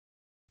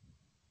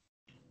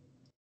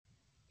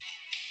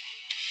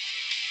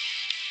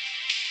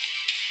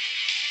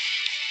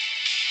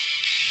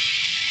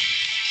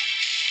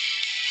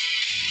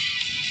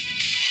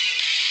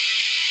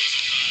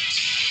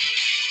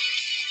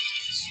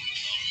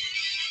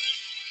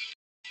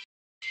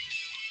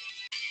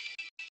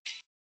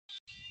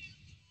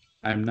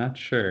I'm not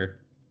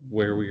sure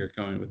where we are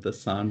going with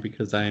this song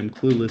because I am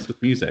clueless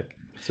with music.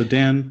 So,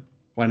 Dan,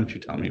 why don't you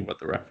tell me what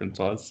the reference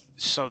was?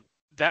 So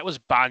that was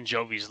Bon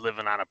Jovi's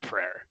 "Living on a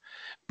Prayer."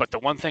 But the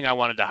one thing I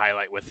wanted to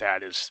highlight with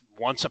that is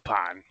once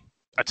upon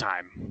a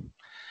time,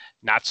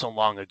 not so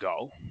long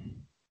ago,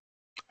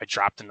 I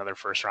dropped another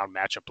first round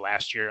matchup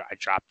last year. I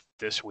dropped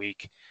this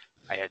week.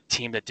 I had a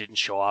team that didn't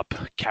show up.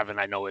 Kevin,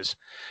 I know, is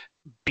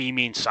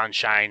beaming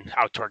sunshine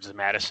out towards the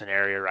Madison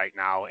area right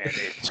now, and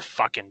it's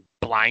fucking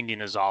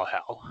blinding as all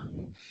hell.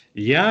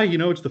 Yeah,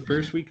 it's the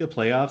first week of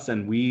playoffs,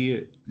 and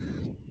we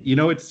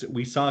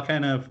saw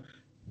kind of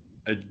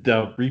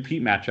the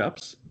repeat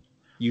matchups.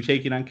 You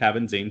taking on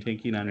Kevin, Zane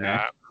taking on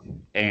Yeah, Nick,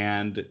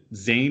 and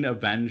Zane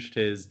avenged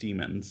his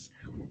demons.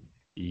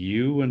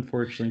 You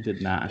unfortunately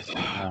did not.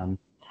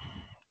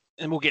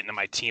 and we'll get into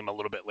my team a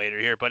little bit later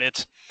here, but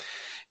it's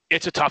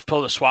a tough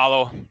pill to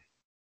swallow.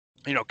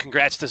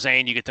 Congrats to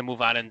Zane. You get to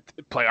move on and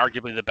play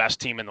arguably the best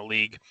team in the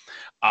league.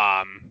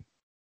 Um,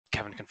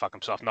 Kevin can fuck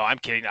himself. No, I'm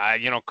kidding.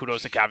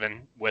 Kudos to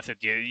Kevin with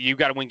it. You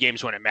got to win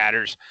games when it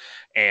matters,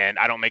 and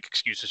I don't make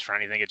excuses for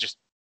anything. It just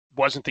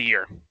wasn't the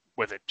year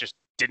with it. Just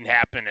didn't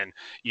happen. And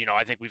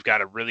I think we've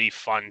got a really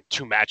fun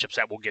two matchups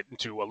that we'll get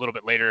into a little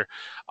bit later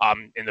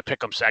in the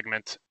pick'em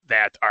segment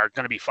that are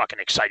going to be fucking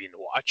exciting to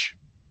watch.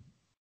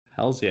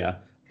 Hells yeah.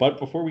 But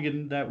before we get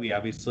into that, we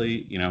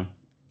obviously,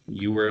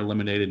 you were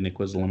eliminated, Nick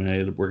was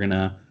eliminated.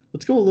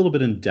 Let's go a little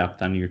bit in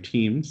depth on your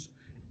teams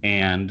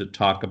and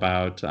talk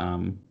about,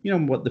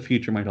 what the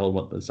future might hold,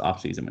 what this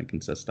offseason might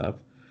consist of.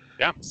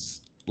 Yeah.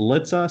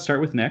 Let's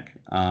start with Nick.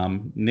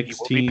 Nick's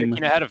He will be team,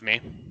 picking ahead of me.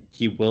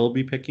 he will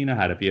be picking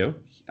ahead of you.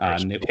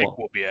 His Nick pick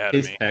will be ahead of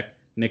his me. pick.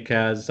 Nick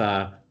has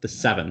the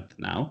seventh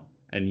now,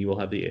 and you will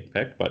have the eighth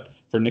pick. But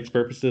for Nick's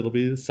purposes, it'll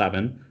be the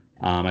seven.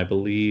 I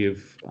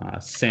believe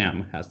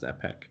Sam has that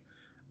pick.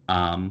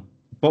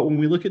 But when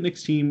we look at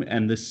Nick's team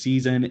and this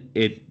season,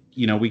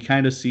 we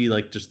kind of see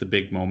like just the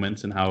big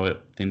moments and how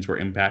things were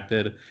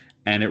impacted,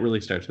 and it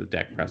really starts with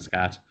Dak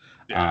Prescott.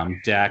 Yeah.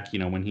 Dak,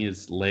 when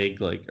his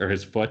leg or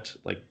his foot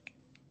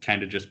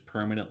kind of just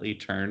permanently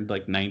turned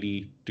like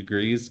 90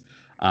 degrees.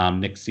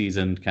 Nick's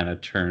season kind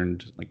of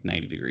turned like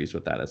 90 degrees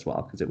with that as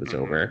well because it was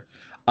over.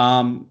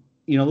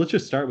 Let's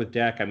just start with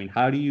Dak. I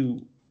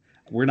mean,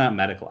 we're not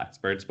medical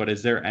experts, but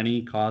is there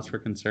any cause for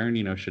concern?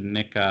 Should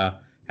Nick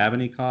have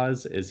any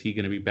cause? Is he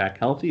going to be back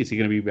healthy? Is he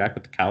going to be back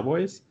with the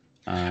Cowboys?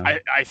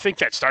 I think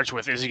that starts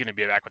with, is he going to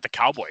be back with the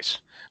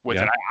Cowboys with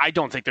Yeah. it? I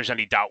don't think there's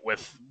any doubt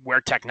with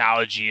where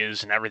technology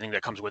is and everything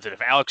that comes with it.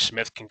 If Alex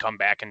Smith can come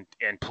back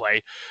and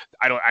play,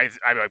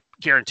 I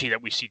guarantee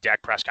that we see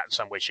Dak Prescott in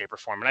some way, shape, or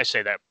form. And I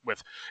say that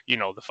with,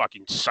 the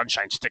fucking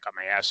sunshine stick on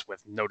my ass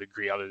with no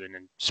degree other than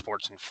in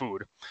sports and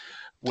food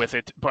with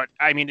it. But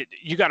I mean,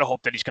 you got to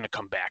hope that he's going to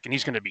come back and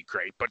he's going to be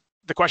great. But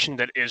the question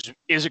that is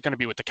it going to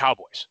be with the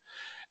Cowboys?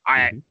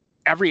 Mm-hmm.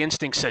 Every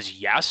instinct says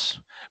yes,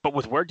 but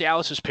with where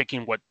Dallas is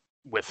picking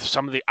with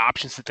some of the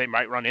options that they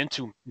might run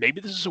into,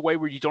 maybe this is a way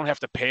where you don't have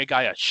to pay a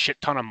guy a shit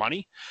ton of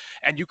money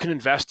and you can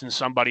invest in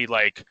somebody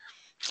like,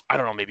 I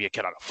don't know, maybe a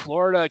kid out of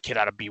Florida, a kid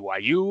out of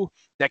BYU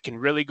that can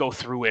really go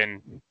through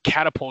and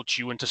catapult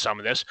you into some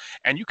of this.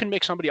 And you can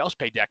make somebody else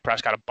pay Dak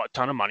Prescott a butt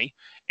ton of money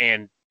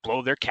and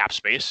blow their cap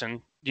space.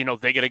 And,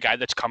 they get a guy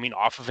that's coming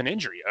off of an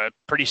injury, a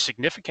pretty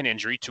significant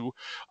injury to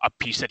a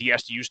piece that he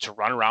has to use to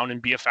run around and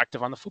be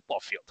effective on the football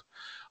field.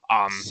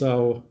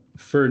 So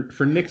for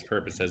Nick's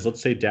purposes,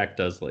 let's say Dak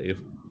does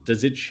leave.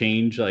 Does it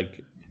change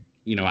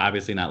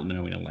obviously not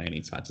knowing a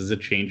landing spot? Does it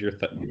change your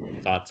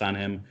thoughts on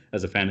him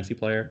as a fantasy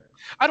player?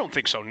 I don't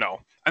think so. No,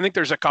 I think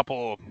there's a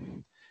couple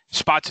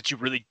spots that you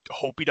really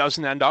hope he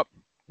doesn't end up.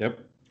 Yep.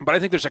 But I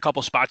think there's a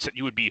couple spots that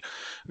you would be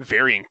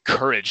very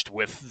encouraged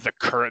with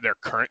their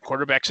current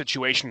quarterback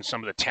situation,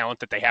 some of the talent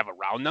that they have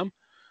around them,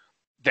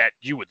 that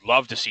you would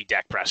love to see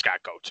Dak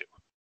Prescott go to,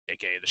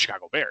 aka the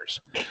Chicago Bears.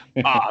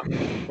 Or the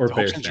Bears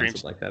hopes and fans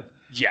dreams like that.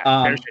 Yeah,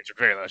 Bears fans are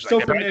very much So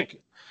like that. for Nick,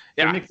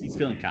 Yeah. Nick, he's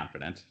feeling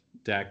confident.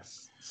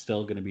 Dak's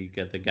still going to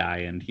get the guy,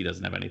 and he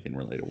doesn't have anything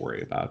really to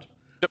worry about.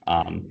 Yep.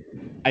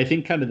 I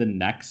think kind of the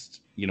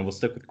next, we'll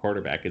stick with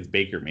quarterback is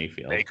Baker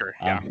Mayfield. Baker,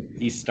 yeah.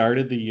 He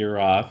started the year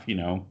off,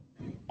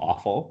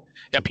 awful.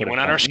 Yep, he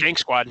went on our skank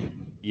squad.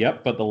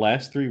 Yep, but the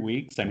last 3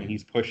 weeks, I mean,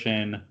 he's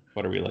pushing,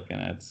 what are we looking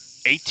at?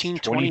 18,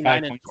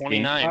 29, and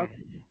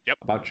 29. Yep.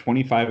 About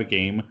 25 a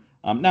game.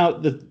 Now,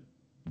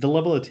 the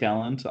level of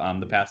talent,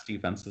 the past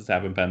defenses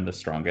haven't been the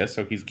strongest,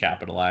 so he's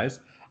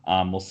capitalized.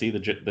 We'll see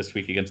this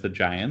week against the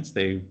Giants.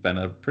 They've been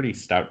a pretty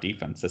stout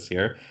defense this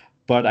year.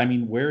 But, I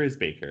mean, where is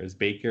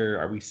Baker?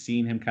 Are we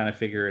seeing him kind of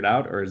figure it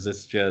out, or is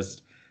this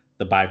just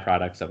the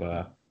byproducts of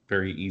a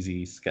very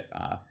easy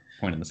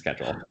point in the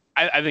schedule?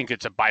 I think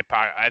it's a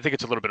byproduct. I think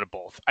it's a little bit of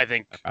both. I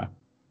think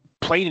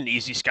playing an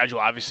easy schedule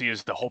obviously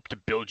is the hope to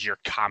build your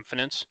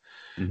confidence.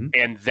 Mm-hmm.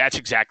 And that's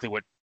exactly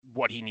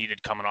what he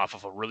needed coming off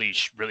of a really,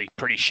 really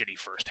pretty shitty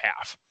first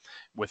half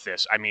with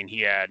this. I mean,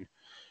 he had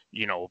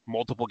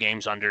multiple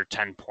games under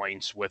 10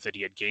 points with it.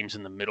 He had games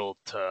in the middle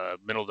to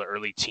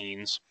early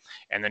teens,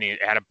 and then he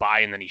had a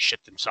bye, and then he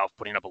shit himself,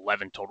 putting up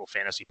 11 total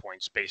fantasy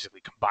points,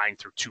 basically combined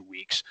through 2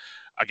 weeks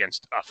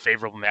against a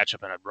favorable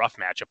matchup and a rough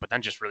matchup, but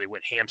then just really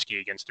went hamski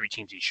against 3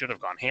 teams he should have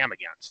gone ham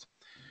against.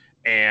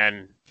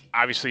 And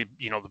obviously,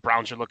 the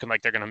Browns are looking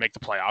like they're going to make the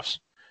playoffs,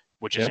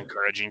 which is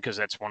encouraging because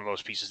that's one of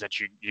those pieces that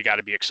you got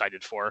to be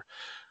excited for.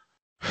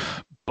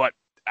 But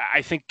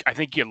I think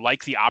you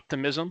like the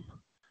optimism,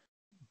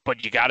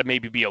 but you got to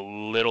maybe be a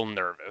little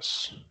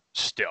nervous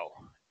still.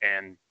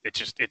 And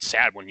it's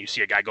sad when you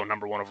see a guy go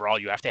number 1 overall.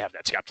 You have to have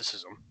that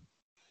skepticism.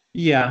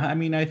 Yeah, I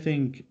mean, I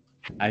think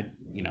I'm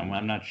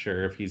not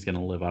sure if he's going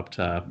to live up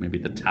to maybe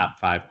the top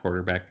 5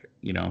 quarterback,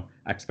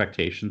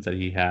 expectations that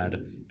he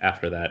had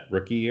after that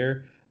rookie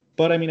year.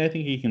 But I mean, I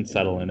think he can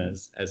settle in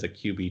as a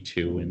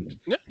QB2,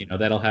 and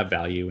that'll have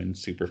value in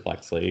super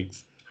flex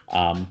leagues.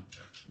 The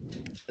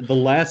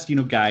last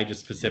guy I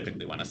just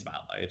specifically want to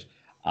spotlight,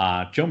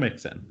 Joe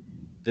Mixon.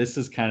 This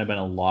has kind of been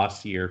a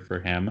lost year for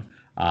him.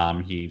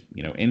 He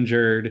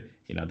injured.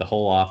 The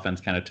whole offense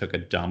kind of took a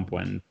dump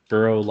when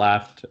Burrow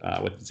left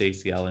with his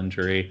ACL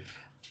injury.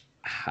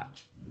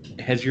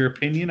 Has your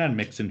opinion on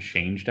Mixon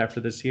changed after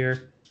this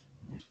year?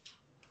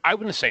 I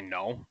wouldn't say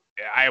no.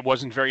 I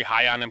wasn't very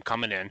high on him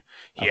coming in.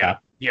 He had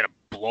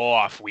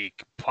a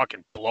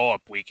fucking blow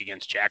up week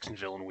against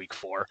Jacksonville in week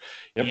 4.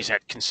 Yep. He's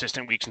had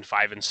consistent weeks in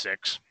 5 and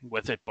 6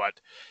 with it, but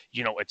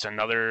it's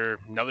another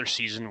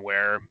season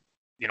where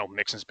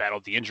Mixon's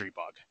battled the injury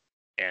bug,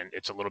 and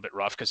it's a little bit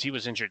rough because he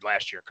was injured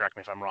last year. Correct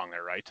me if I'm wrong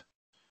there, right?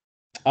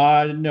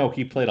 No,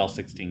 he played all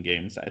 16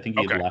 games. I think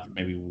he left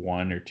maybe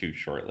 1 or 2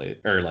 shortly,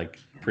 or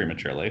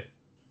prematurely.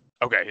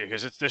 Okay,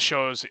 because this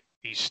shows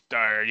he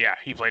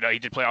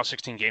did play all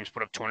 16 games,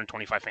 put up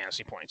 225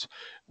 fantasy points,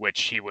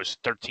 which he was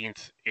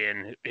 13th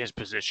in his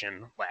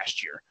position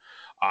last year,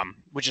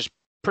 which is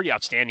pretty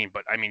outstanding.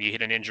 But I mean, you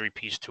hit an injury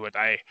piece to it.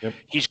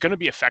 He's going to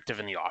be effective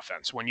in the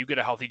offense. When you get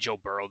a healthy Joe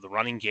Burrow, the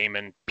running game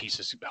and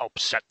pieces help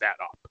set that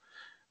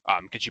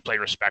up. Because you play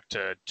respect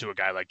to a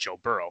guy like Joe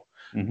Burrow.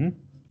 Mm-hmm.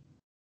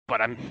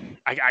 But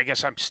I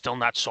guess I'm still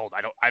not sold.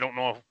 I don't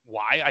know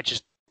why. I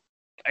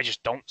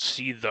just don't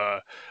see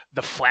the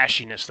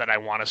flashiness that I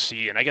want to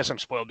see. And I guess I'm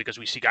spoiled because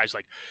we see guys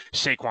like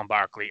Saquon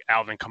Barkley,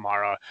 Alvin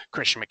Kamara,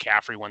 Christian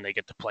McCaffrey when they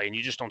get to play. And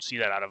you just don't see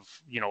that out of,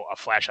 a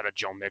flash out of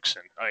Joe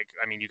Mixon.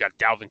 You got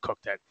Dalvin Cook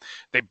that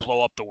they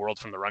blow up the world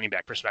from the running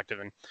back perspective.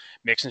 And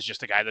Mixon's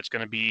just a guy that's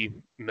going to be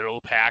middle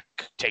of the pack,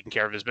 taking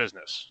care of his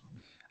business.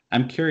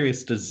 I'm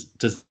curious,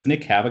 does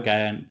Nick have a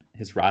guy on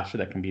his roster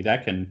that can be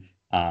that? Can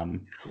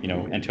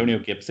Antonio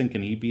Gibson,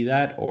 can he be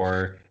that?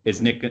 Or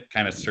is Nick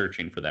kind of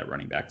searching for that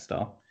running back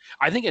still?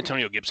 I think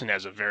Antonio Gibson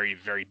has a very,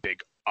 very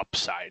big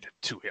upside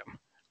to him.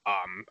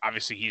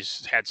 Obviously,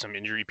 he's had some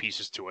injury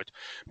pieces to it,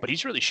 but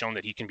he's really shown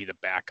that he can be the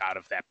back out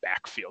of that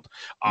backfield.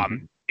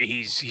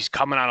 He's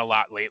coming on a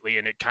lot lately,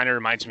 and it kind of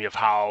reminds me of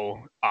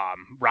how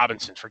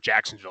Robinson for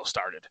Jacksonville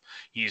started.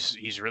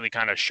 He's really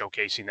kind of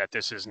showcasing that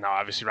this is now,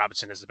 obviously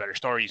Robinson is the better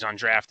story. He's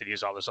undrafted. He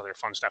has all this other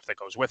fun stuff that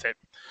goes with it.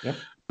 Yep.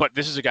 But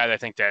this is a guy that I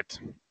think that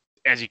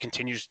as he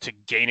continues to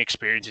gain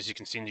experience, as he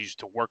continues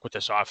to work with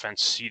this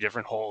offense, see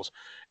different holes,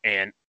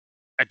 and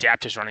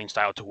adapt his running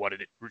style to what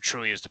it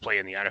truly is to play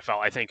in the NFL,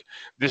 I think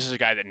this is a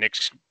guy that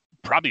Nick's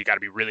probably got to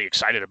be really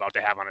excited about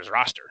to have on his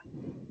roster.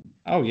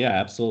 Oh, yeah,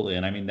 absolutely.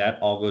 And I mean, that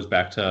all goes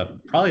back to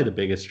probably the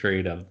biggest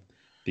trade of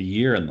the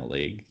year in the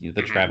league,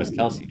 the Travis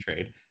Kelce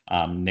trade.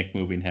 Nick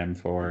moving him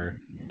for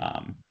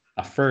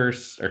a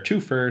first or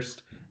 2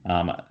 firsts,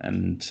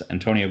 and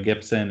Antonio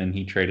Gibson, and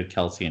he traded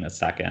Kelce in a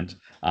second.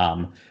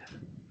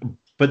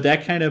 But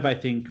that kind of, I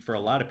think, for a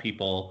lot of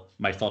people,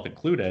 myself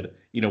included,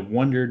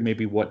 wondered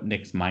maybe what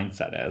Nick's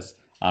mindset is.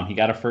 He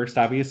got a first,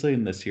 obviously,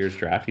 in this year's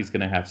draft. He's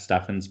going to have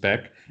Stefan's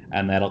pick,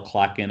 and that'll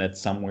clock in at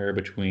somewhere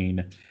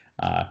between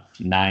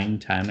 9,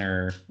 10,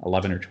 or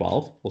 11 or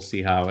 12. We'll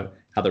see how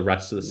the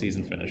rest of the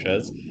season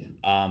finishes.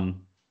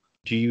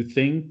 Do you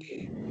think,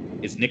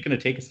 is Nick going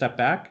to take a step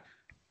back?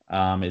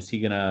 Is he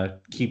going to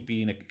keep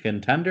being a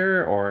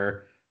contender,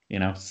 or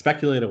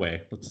speculate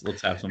away?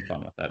 Let's have some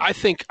fun with that. I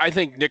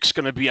think Nick's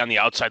going to be on the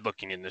outside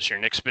looking in this year.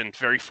 Nick's been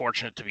very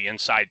fortunate to be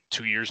inside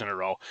 2 years in a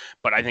row,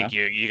 but I think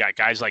you got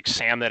guys like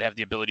Sam that have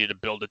the ability to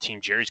build a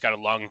team. Jerry's got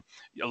a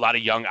lot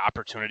of young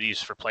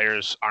opportunities for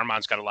players.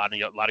 Armand's got a lot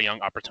of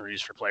young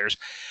opportunities for players.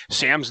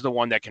 Sam's the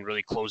one that can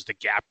really close the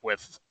gap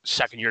with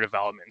second-year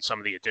development and some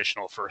of the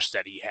additional firsts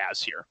that he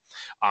has here.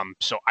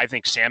 So I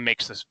think Sam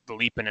makes the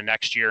leap into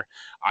next year.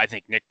 I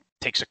think Nick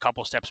takes a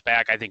couple steps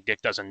back. I think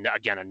Nick does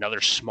another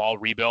small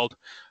rebuild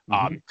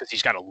because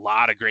he's got a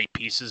lot of great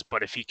pieces.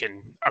 But if he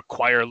can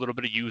acquire a little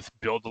bit of youth,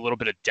 build a little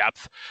bit of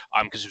depth,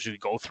 because as we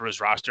go through his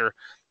roster,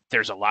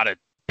 there's a lot of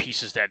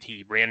pieces that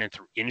he ran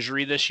into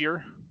injury this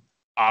year.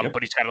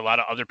 But he's got a lot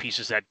of other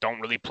pieces that don't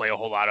really play a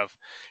whole lot of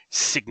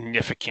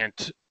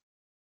significant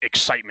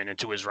excitement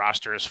into his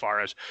roster. As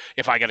far as,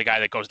 if I get a guy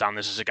that goes down,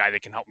 this is a guy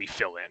that can help me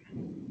fill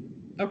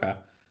in. Okay.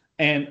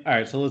 And all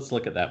right, so let's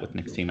look at that with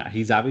Nick's team.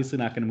 He's obviously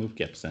not going to move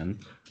Gibson,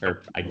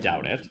 or I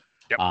doubt it.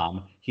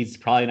 Yep. He's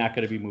probably not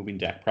going to be moving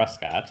Dak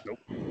Prescott. Nope.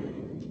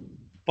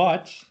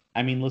 But,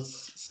 I mean,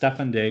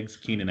 Stefon Diggs,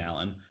 Keenan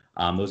Allen,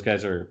 those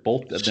guys are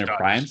both in their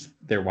primes.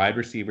 They're wide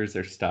receivers.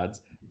 They're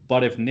studs.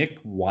 But if Nick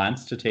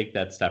wants to take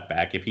that step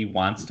back, if he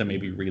wants to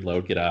maybe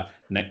reload,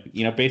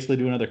 basically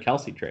do another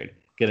Kelsey trade,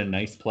 get a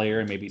nice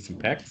player and maybe some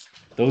picks,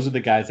 those are the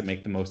guys that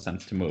make the most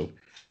sense to move.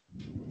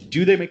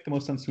 Do they make the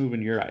most sense to move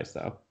in your eyes,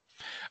 though?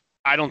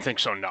 I don't think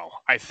so, no.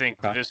 I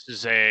think this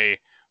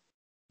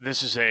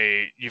is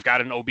you've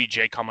got an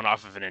OBJ coming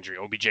off of an injury.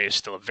 OBJ is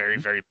still a very,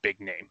 very big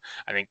name.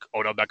 I think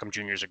Odell Beckham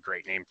Jr. is a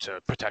great name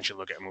to potentially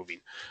look at moving.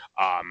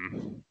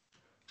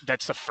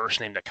 That's the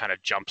first name that kind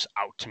of jumps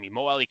out to me.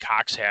 Mo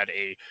Alie-Cox had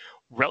a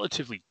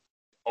relatively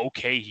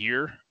okay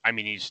year. I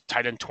mean, he's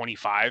tight end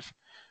 25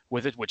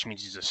 with it, which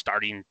means he's a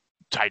starting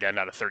tight end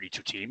out of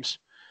 32 teams,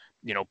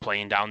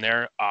 playing down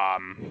there.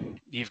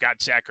 You've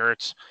got Zach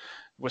Ertz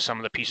with some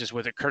of the pieces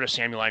with it. Curtis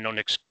Samuel, I know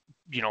Nick's,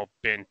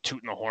 been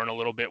tooting the horn a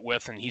little bit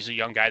with, and he's a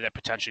young guy that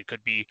potentially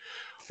could be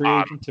free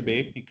agent to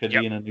be. He could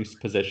be in a new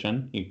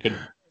position. He could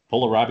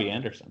pull a Robbie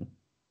Anderson.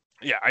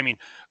 Yeah, I mean,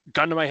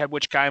 gun to my head,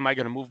 which guy am I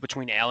going to move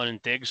between Allen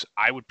and Diggs?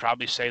 I would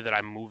probably say that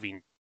I'm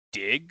moving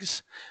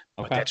Diggs,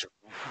 but that's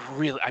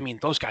really, I mean,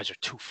 those guys are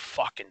two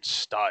fucking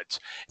studs.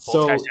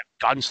 Both guys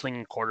have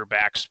gunslinging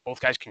quarterbacks. Both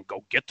guys can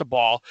go get the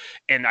ball,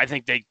 and I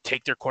think they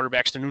take their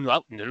quarterbacks to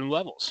new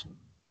levels.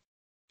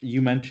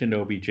 You mentioned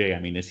OBJ. I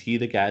mean, is he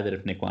the guy that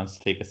if Nick wants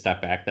to take a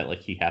step back that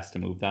he has to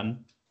move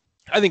then?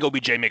 I think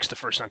OBJ makes the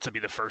first sense to be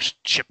the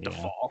first chip to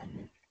fall.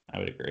 I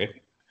would agree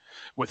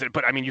with it.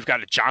 But I mean, you've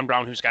got a John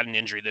Brown who's got an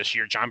injury this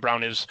year. John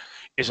Brown is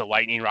a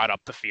lightning rod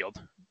up the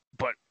field,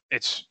 but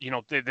it's,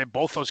 they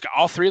both those guys,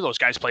 all three of those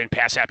guys play in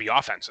pass happy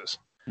offenses.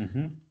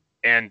 Mm-hmm.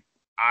 And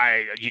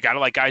you got to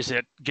like guys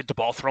that get the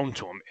ball thrown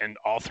to them, and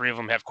all three of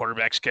them have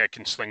quarterbacks that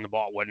can sling the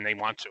ball when they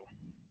want to.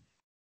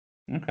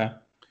 Okay.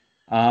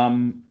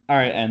 All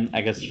right, and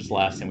I guess just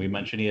last thing, we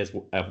mentioned he has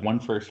one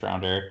first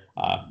rounder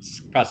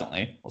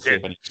presently. We'll see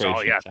if any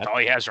trades. That's all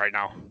he has right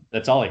now.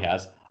 That's all he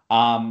has.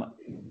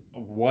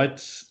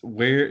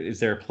 Where is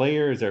there a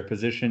player? Is there a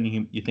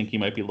position you think he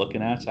might be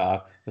looking at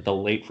with a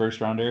late first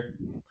rounder?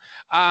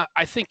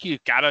 I think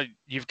you've got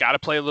to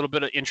play a little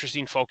bit of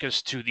interesting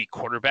focus to the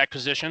quarterback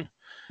position.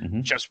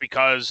 Mm-hmm. Just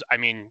because, I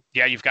mean,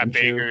 you've got Minshew.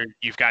 Baker,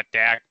 you've got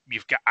Dak,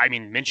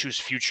 Minshew's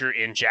future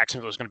in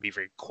Jacksonville is going to be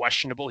very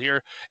questionable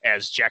here,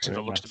 as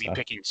Jacksonville looks to be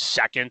picking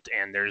second,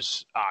 and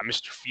there's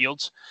Mr.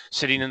 Fields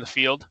sitting in the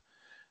field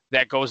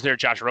that goes there.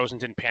 Josh Rosen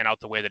didn't pan out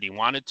the way that he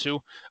wanted to.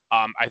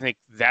 I think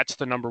that's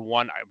the number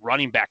one.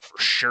 Running back for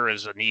sure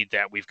is a need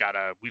that we've got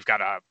to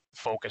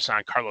focus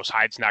on. Carlos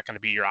Hyde's not going to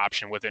be your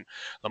option with it.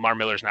 Lamar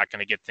Miller's not going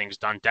to get things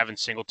done. Devin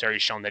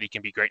Singletary's shown that he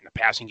can be great in the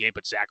passing game,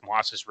 but Zach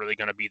Moss is really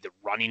going to be the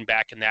running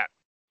back in that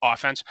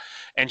offense.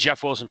 And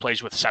Jeff Wilson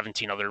plays with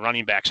 17 other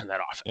running backs in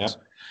that offense.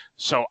 Yep.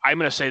 So I'm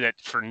going to say that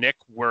for Nick,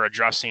 we're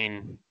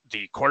addressing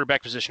the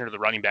quarterback position or the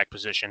running back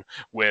position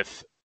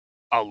with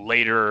a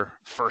later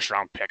first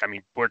round pick. I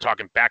mean, we're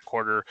talking back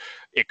quarter.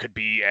 It could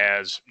be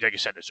as, like I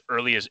said, as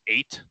early as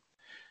 8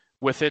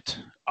 with it,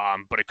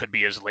 but it could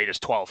be as late as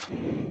 12.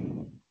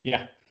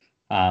 Yeah.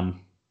 All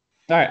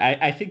right.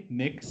 I think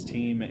Nick's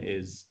team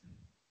is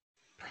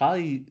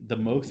probably the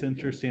most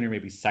interesting, or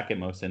maybe second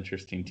most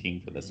interesting team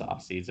for this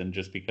offseason,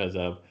 just because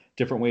of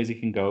different ways he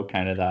can go,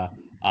 kind of the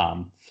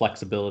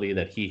flexibility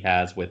that he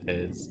has with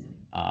his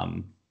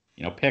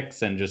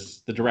picks and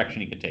just the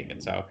direction he can take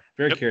it. So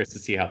very curious to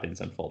see how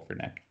things unfold for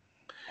Nick.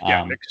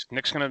 Yeah,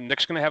 Nick's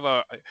gonna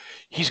have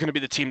he's gonna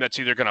be the team that's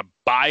either gonna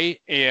buy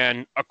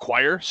and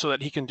acquire so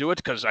that he can do it.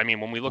 Because I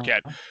mean, when we look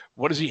at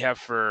what does he have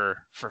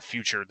for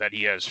future that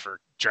he has for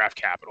draft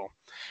capital,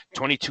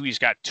 22, he's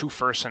got 2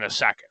 firsts and a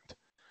second.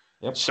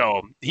 Yep.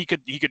 So he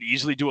could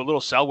easily do a little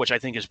sell, which I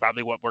think is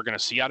probably what we're gonna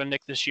see out of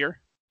Nick this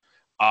year.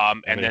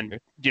 And then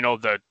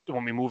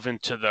when we move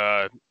into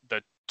the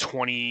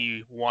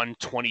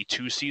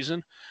 21-22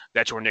 season,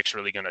 that's where Nick's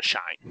really gonna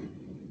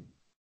shine.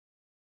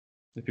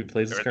 If he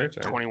plays his cards,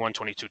 21,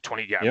 22,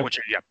 20,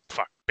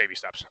 baby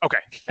steps. Okay.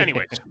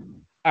 Anyways.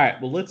 All right.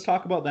 Well, let's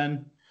talk about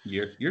then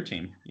your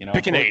team.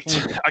 Picking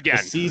 8 again.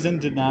 The season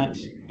did not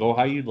go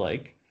how you'd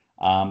like,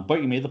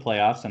 but you made the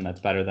playoffs, and that's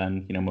better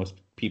than most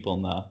people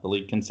in the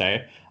league can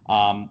say.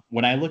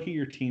 When I look at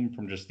your team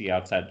from just the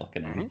outside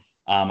looking in,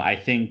 I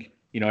think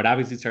it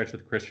obviously starts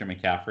with Christian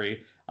McCaffrey.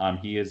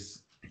 He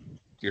is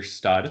your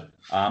stud,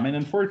 and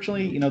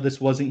unfortunately,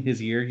 this wasn't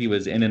his year. He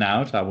was in and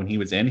out. When he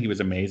was in, he was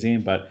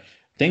amazing, but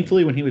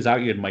thankfully, when he was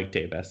out, you had Mike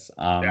Davis.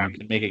 You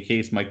can make a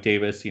case Mike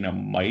Davis,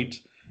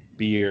 might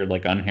be your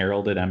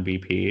unheralded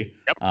MVP.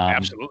 Yep,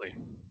 absolutely.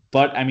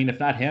 But I mean, if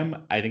not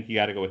him, I think you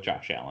got to go with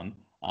Josh Allen.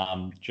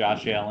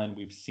 Josh Allen,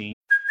 we've seen.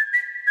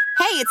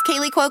 Hey, it's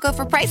Kaylee Cuoco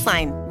for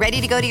Priceline.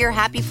 Ready to go to your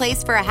happy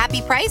place for a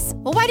happy price?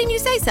 Well, why didn't you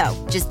say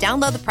so? Just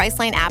download the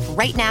Priceline app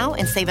right now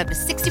and save up to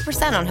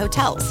 60% on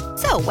hotels.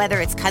 So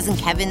whether it's Cousin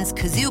Kevin's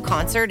Kazoo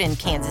Concert in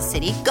Kansas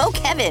City, go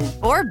Kevin,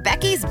 or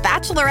Becky's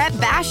Bachelorette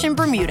Bash in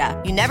Bermuda,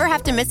 you never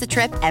have to miss a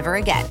trip ever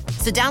again.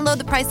 So download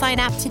the Priceline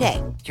app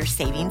today. Your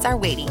savings are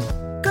waiting.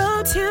 Go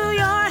Go to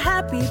your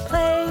happy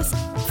place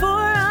for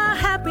a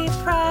happy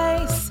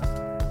price.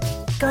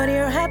 Go to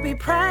your happy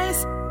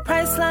price,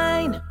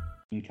 Priceline.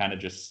 And kind of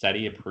just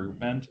steady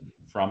improvement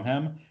from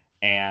him.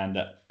 And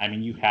I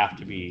mean, you have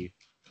to be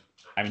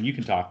happy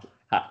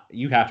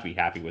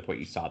with what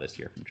you saw this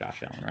year from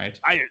Josh Allen, right?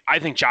 I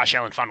think Josh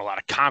Allen found a lot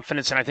of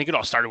confidence, and I think it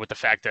all started with the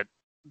fact that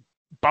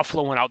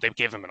Buffalo went out, they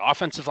gave him an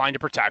offensive line to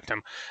protect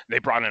him. They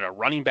brought in a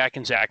running back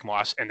in Zach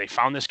Moss, and they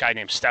found this guy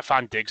named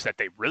Stephon Diggs that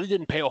they really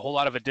didn't pay a whole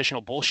lot of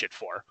additional bullshit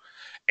for.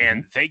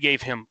 And they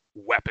gave him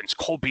weapons.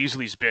 Cole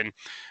Beasley's been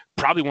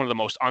probably one of the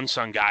most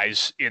unsung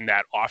guys in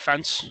that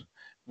offense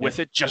with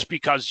it, just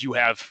because you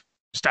have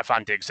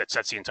Stephon Diggs that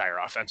sets the entire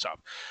offense up.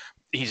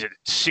 He's at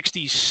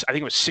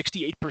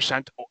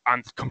 68%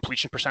 on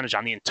completion percentage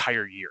on the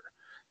entire year.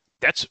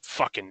 That's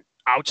fucking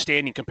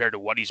outstanding compared to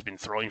what he's been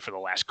throwing for the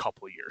last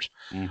couple of years.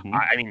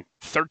 I mean,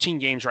 13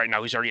 games right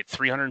now, he's already at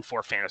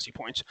 304 fantasy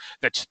points.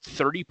 That's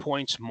 30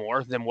 points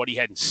more than what he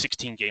had in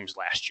 16 games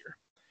last year.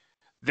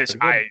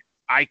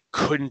 I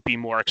couldn't be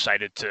more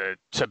excited to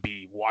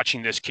be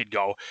watching this kid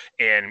go,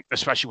 and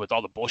especially with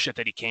all the bullshit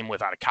that he came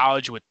with out of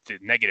college, with the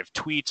negative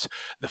tweets,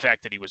 the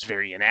fact that he was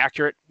very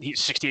inaccurate.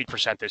 He's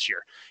 68% this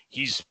year.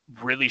 He's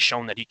really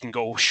shown that he can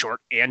go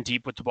short and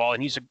deep with the ball,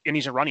 and he's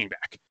a running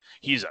back.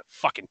 He's a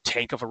fucking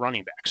tank of a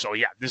running back. So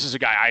yeah, this is a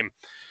guy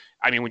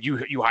I mean, when you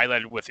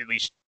highlighted with at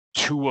least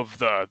two of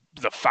the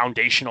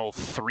foundational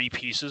three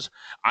pieces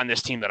on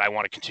this team that I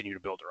want to continue to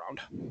build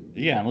around.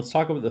 Yeah, and let's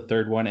talk about the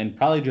third one, and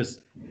probably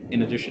just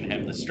in addition to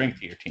him, the strength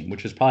of your team,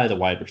 which is probably the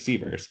wide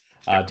receivers.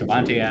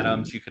 Davante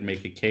Adams, you can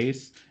make a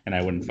case, and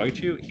I wouldn't fight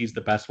you. He's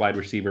the best wide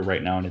receiver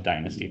right now in a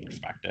dynasty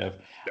perspective.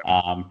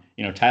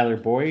 Tyler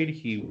Boyd,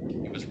 he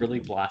was really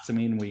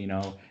blossoming,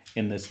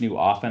 in this new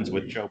offense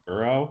with Joe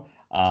Burrow.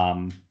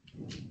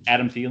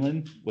 Adam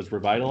Thielen was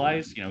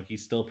revitalized.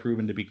 He's still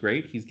proven to be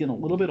great. He's getting a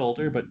little bit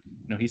older, but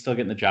he's still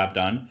getting the job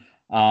done.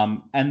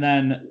 And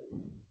then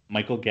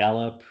Michael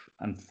Gallup,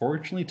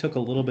 unfortunately, took a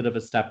little bit of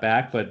a step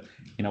back, but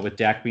with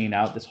Dak being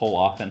out, this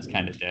whole offense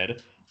kind of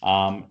did.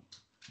 I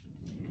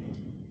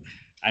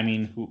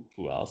mean,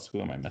 who else? Who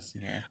am I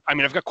missing here? I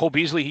mean, I've got Cole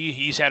Beasley.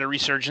 He's had a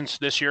resurgence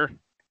this year.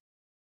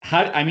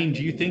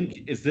 Do you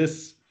think, is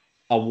this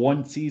a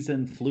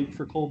one-season fluke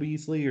for Cole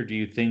Beasley, or do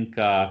you think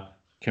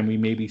can we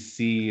maybe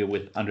see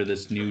under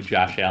this new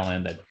Josh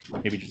Allen that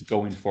maybe just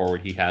going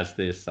forward he has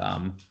this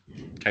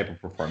type of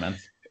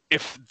performance?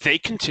 If they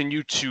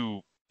continue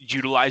to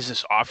utilize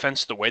this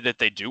offense the way that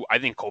they do, I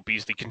think Cole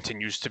Beasley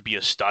continues to be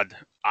a stud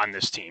on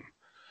this team.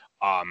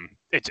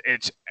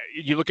 It's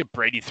you look at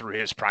Brady through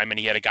his prime, and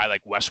he had a guy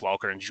like Wes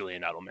Welker and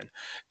Julian Edelman,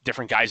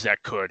 different guys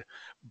that could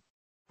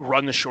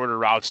run the shorter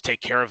routes, take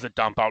care of the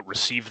dump out,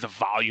 receive the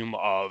volume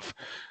of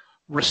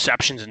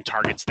receptions and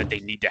targets that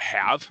they need to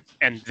have.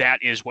 And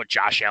that is what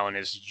Josh Allen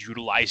is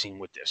utilizing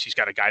with this. He's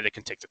got a guy that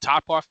can take the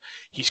top off.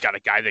 He's got a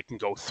guy that can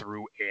go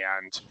through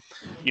and,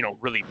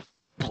 really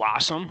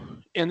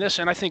blossom in this.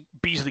 And I think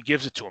Beasley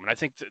gives it to him. And I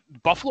think the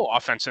Buffalo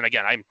offense, and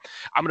again, I'm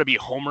going to be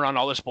a homer on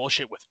all this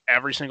bullshit with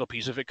every single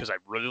piece of it, because I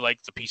really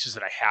like the pieces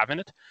that I have in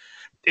it.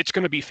 It's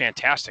going to be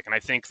fantastic. And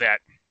I think that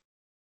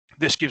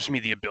this gives me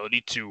the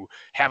ability to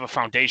have a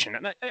foundation.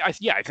 And I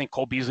think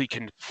Cole Beasley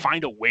can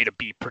find a way to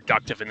be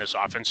productive in this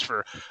offense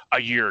for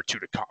a year or two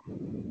to come.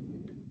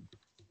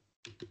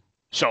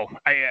 So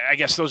I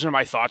guess those are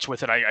my thoughts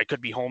with it. I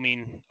could be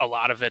homing a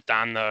lot of it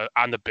on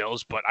the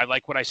Bills, but I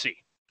like what I see.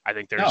 I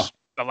think there's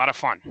a lot of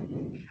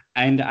fun.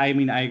 And I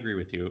mean, I agree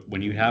with you.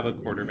 When you have a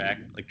quarterback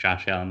like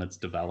Josh Allen that's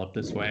developed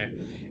this way,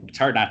 it's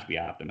hard not to be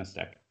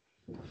optimistic.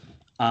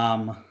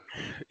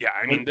 Yeah,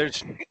 I mean,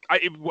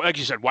 like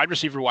you said, wide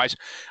receiver wise,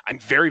 I'm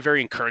very, very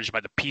encouraged by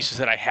the pieces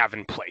that I have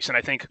in place. And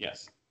I think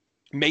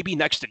maybe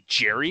next to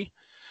Jerry,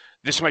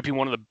 this might be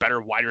one of the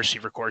better wide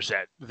receiver cores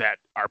that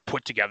are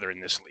put together in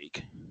this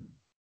league.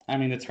 I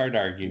mean, it's hard to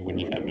argue when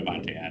you have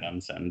Davante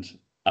Adams and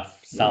a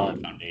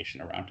solid foundation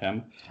around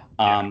him.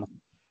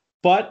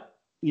 But,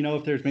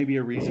 if there's maybe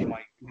a reason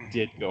why he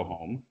did go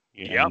home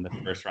in the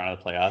first round of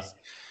the playoffs,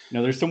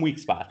 there's some weak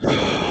spots.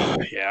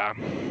 Yeah.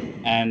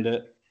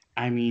 And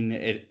I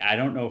mean, I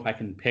don't know if I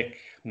can pick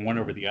one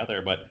over the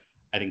other, but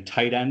I think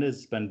tight end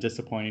has been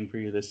disappointing for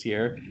you this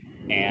year.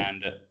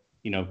 And,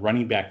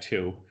 running back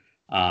too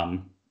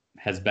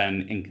has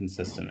been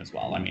inconsistent as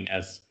well. I mean,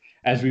 as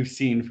we've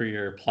seen for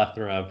your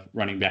plethora of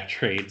running back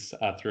trades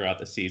throughout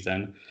the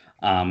season,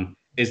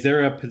 is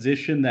there a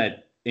position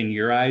that in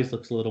your eyes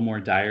looks a little more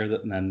dire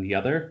than the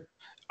other?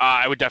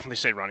 I would definitely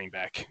say running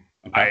back.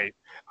 Okay.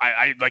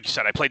 I like you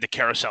said, I played the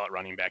carousel at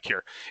running back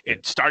here.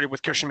 It started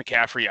with Christian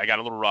McCaffrey. I got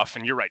a little rough,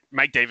 and you're right.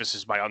 Mike Davis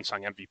is my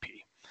unsung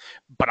MVP.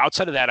 But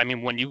outside of that, I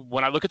mean,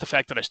 when I look at the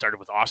fact that I started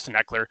with Austin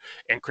Eckler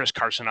and Chris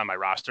Carson on my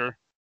roster,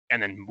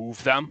 and then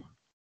moved them,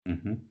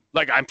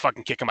 like I'm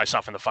fucking kicking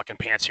myself in the fucking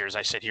pants here as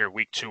I sit here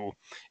week 2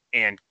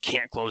 and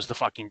can't close the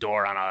fucking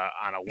door on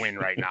a win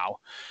right now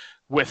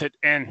with it.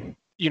 And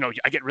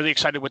I get really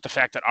excited with the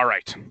fact that, all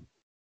right,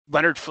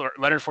 Leonard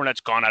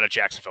Fournette's gone out of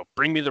Jacksonville.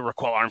 Bring me the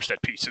Raquel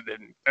Armstead piece.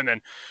 And then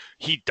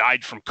he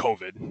died from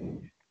COVID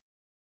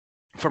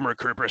from a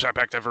recruit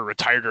perspective, or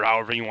retired, or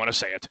however you want to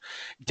say it.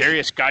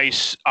 Darius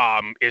Geis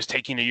is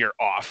taking a year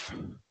off.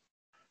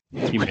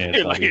 He may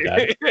as well be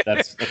that.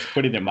 That's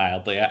putting it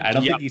mildly. I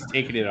don't think he's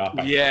taking it off.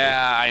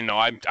 Yeah, I know.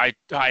 I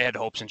had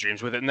hopes and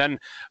dreams with it. And then,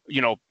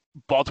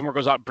 Baltimore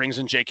goes out, brings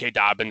in J.K.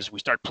 Dobbins. We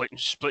start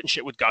splitting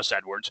shit with Gus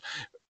Edwards.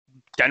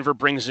 Denver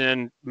brings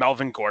in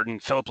Melvin Gordon.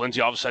 Philip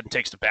Lindsay all of a sudden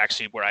takes the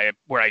backseat where I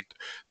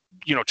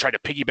try to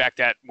piggyback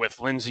that with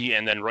Lindsay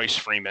and then Royce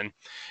Freeman.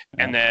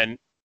 And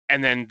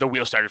then the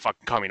wheels started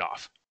fucking coming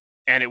off.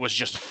 And it was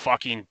just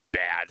fucking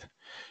bad.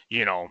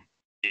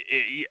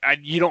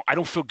 I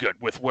don't feel good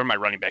with where my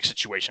running back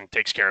situation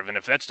takes care of. And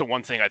if that's the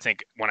one thing I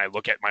think when I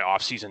look at my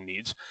offseason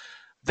needs,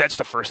 that's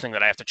the first thing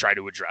that I have to try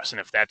to address. And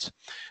if that's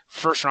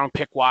first round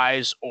pick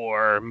wise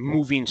or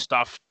moving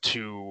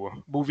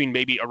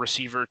maybe a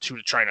receiver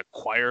to try and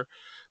acquire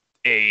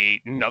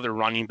another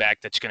running back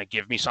that's going to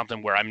give me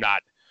something where I'm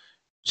not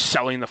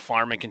selling the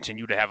farm and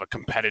continue to have a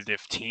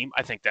competitive team,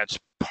 I think that's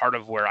part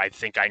of where I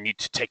think I need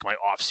to take my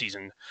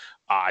offseason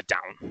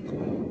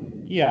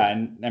down. Yeah,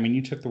 and I mean,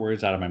 you took the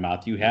words out of my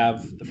mouth. You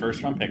have the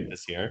first round pick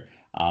this year.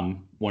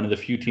 One of the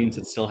few teams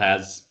that still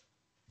has,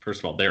 first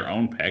of all, their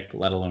own pick,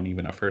 let alone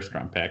even a first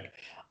round pick.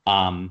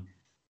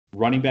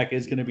 Running back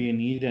is going to be a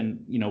need,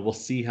 and we'll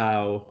see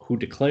who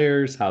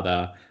declares, how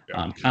the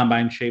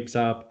combine shapes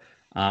up.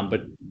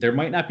 But there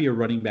might not be a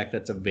running back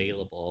that's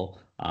available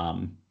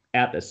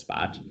at this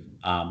spot.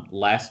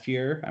 Last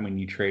year, I mean,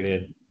 you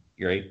traded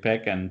your 8th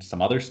pick and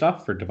some other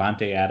stuff for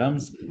Davante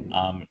Adams.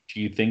 Do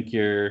you think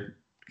you're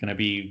going to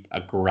be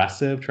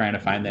aggressive trying to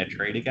find that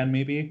trade again,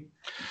 maybe?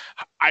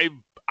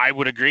 I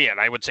would agree, and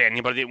I would say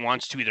anybody that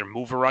wants to either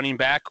move a running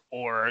back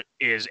or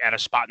is at a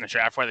spot in the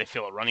draft where they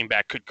feel a running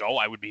back could go,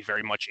 I would be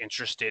very much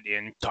interested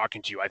in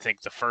talking to you. I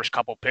think the first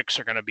couple picks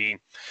are going to be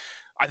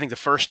 – I think the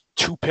first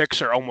 2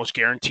 picks are almost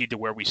guaranteed to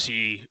where we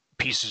see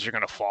pieces are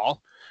going to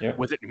fall. Yep.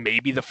 With it,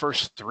 maybe the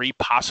first 3,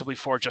 possibly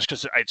 4, just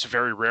because it's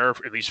very rare,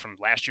 at least from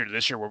last year to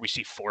this year, where we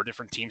see 4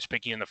 different teams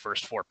picking in the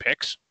first 4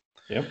 picks.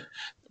 Yep.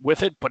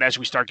 With it, but as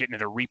we start getting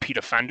into repeat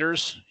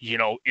offenders,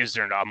 is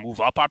there a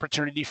move up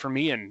opportunity for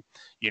me? And,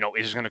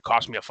 is it going to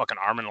cost me a fucking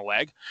arm and a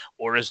leg?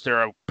 Or is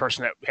there a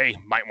person that, hey,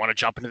 might want to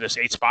jump into this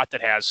 8 spot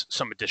that has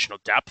some additional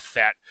depth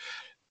that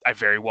I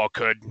very well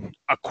could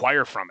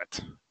acquire from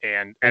it?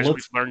 And as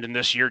we've learned in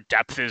this year,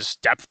 depth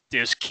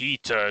is key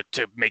to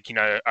making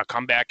a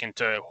comeback and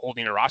to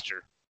holding a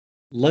roster.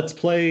 Let's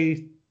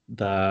play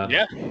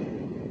the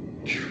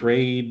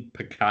trade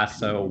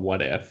Picasso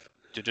what if.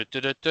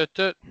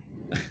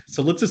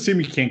 So let's assume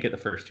you can't get the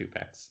first 2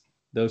 picks.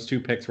 Those 2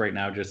 picks right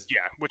now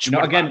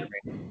again,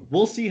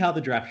 we'll see how the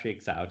draft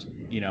shakes out.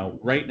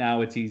 Right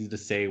now it's easy to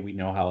say we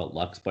know how it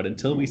looks, but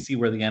until we see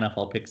where the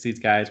NFL picks these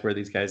guys, where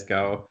these guys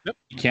go,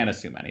 you can't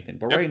assume anything.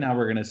 But right now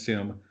we're going to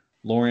assume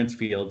Lawrence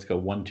Fields go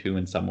 1, 2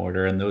 in some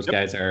order, and those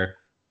guys are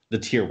the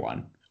tier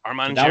 1.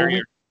 Armand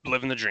Jerry,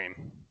 living the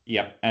dream.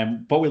 Yep.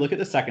 But we look at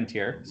the second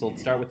tier. So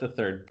let's start with the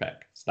 3rd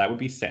pick. So that would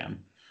be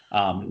Sam.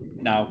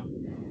 Now,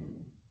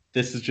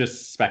 this is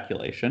just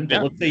speculation,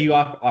 but let's say you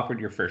offered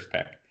your first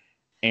pick.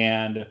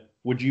 And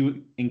would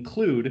you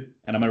include,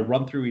 and I'm going to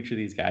run through each of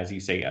these guys, you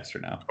say yes or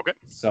no. Okay.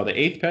 So the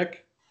 8th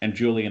pick and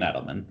Julian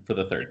Edelman for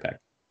the 3rd pick.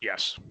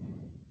 Yes.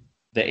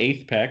 The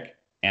 8th pick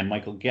and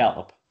Michael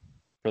Gallup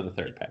for the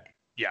 3rd pick.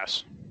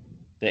 Yes.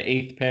 The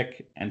 8th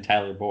pick and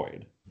Tyler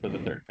Boyd for the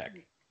 3rd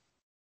pick.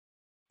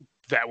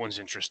 That one's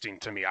interesting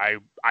to me.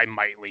 I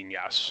might lean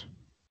yes.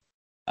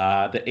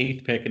 The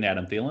 8th pick and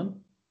Adam Thielen.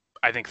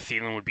 I think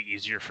Thielen would be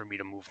easier for me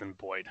to move than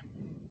Boyd.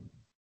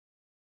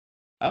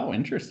 Oh,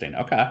 interesting.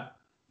 Okay.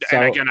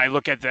 And again, I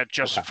look at that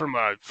just from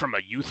a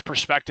youth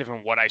perspective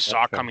and what I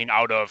saw coming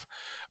out of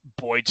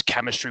Boyd's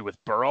chemistry with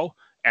Burrow,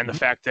 and the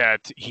fact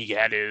that he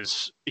had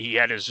his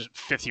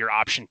 5th-year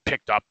option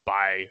picked up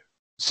by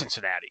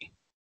Cincinnati.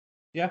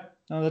 Yeah,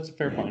 no, that's a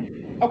fair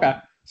point. Okay,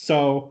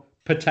 so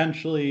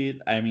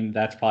potentially, I mean,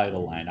 that's probably the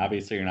line.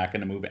 Obviously, you're not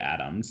going to move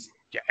Adams.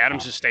 Yeah,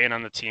 Adams is staying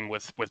on the team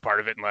with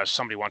part of it unless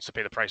somebody wants to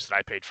pay the price that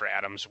I paid for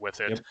Adams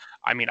with it. Yep.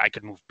 I mean, I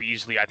could move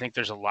Beasley. I think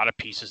there's a lot of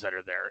pieces that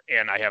are there,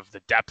 and I have the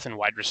depth in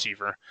wide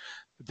receiver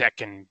that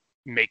can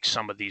make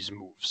some of these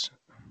moves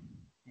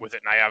with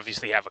it. And I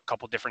obviously have a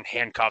couple different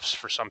handcuffs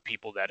for some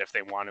people that if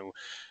they want to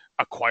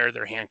acquire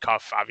their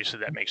handcuff, obviously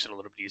that makes it a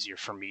little bit easier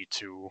for me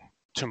to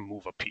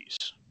move a piece.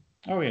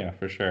 Oh, yeah,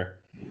 for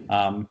sure.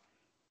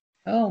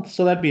 Well,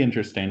 so that'd be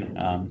interesting.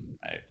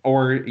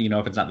 Or,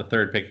 if it's not the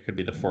 3rd pick, it could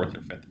be the 4th or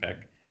 5th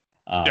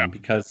pick.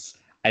 Because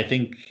I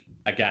think,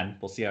 again,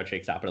 we'll see how it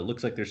shakes out, but it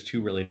looks like there's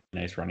 2 really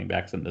nice running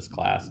backs in this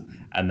class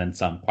and then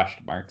some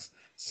question marks.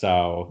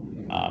 So,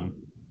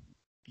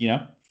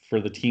 for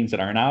the teams that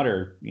aren't out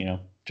or,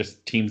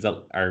 just teams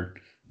that are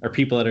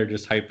people that are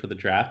just hyped for the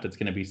draft, it's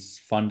going to be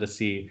fun to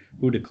see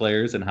who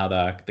declares and how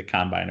the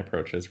combine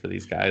approaches for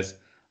these guys.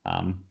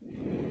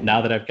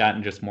 Now that I've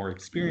gotten just more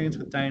experience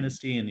with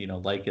Dynasty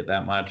and like it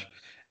that much,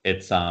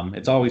 it's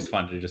always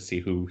fun to just see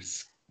who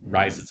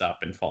rises up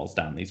and falls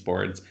down these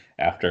boards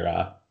after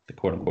the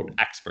quote unquote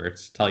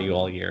experts tell you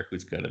all year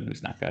who's good and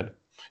who's not good.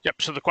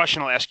 Yep. So the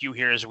question I'll ask you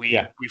here is we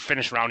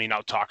finish rounding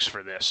out talks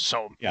for this.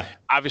 So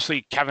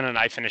obviously Kevin and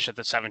I finished at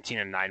the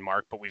 17-9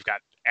 mark, but we've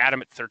got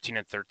Adam at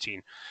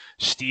 13-13,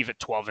 Steve at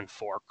 12-4,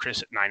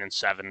 Chris at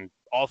 9-7.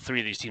 All three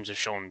of these teams have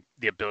shown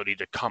the ability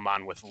to come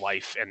on with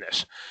life in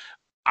this.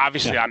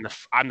 Obviously,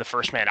 I'm the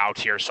first man out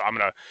here, so I'm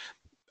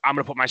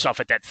gonna put myself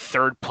at that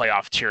third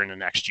playoff tier in the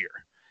next year.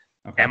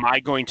 Okay. Am I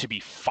going to be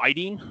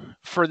fighting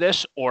for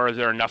this, or are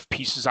there enough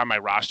pieces on my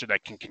roster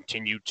that can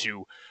continue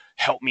to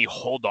help me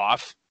hold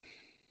off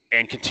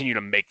and continue to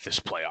make this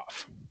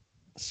playoff?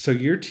 So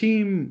your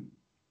team,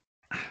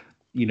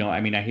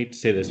 I hate to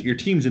say this, your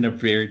team's in a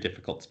very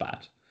difficult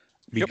spot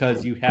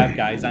because you have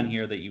guys on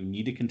here that you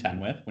need to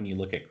contend with. When you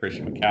look at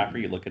Christian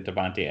McCaffrey, you look at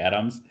Davante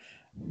Adams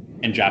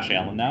and Josh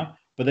Allen now,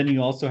 but then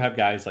you also have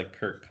guys like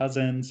Kirk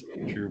Cousins,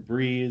 Drew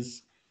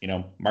Brees,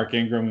 Mark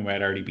Ingram, we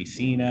might already be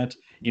seeing it.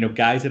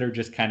 Guys that are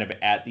just kind of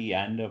at the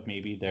end of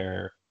maybe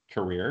their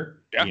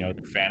career, their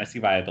fantasy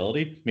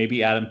viability.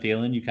 Maybe Adam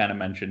Thielen, you kind of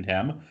mentioned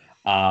him.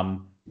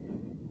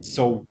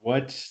 So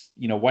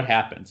what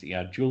happens?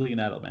 Julian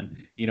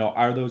Edelman,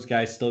 are those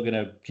guys still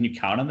can you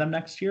count on them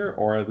next year,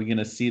 or are we going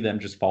to see them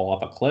just fall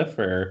off a cliff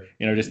or,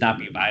 just not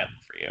be viable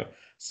for you?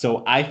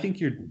 So I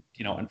think you're,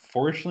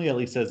 unfortunately, at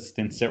least as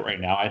things sit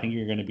right now, I think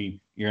you're going to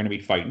be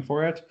fighting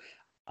for it.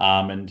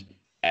 And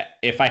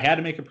if I had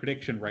to make a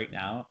prediction right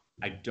now,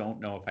 I don't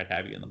know if I'd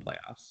have you in the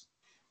playoffs.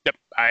 Yep.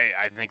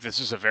 I think this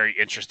is a very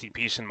interesting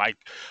piece. And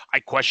I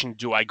question,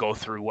 do I go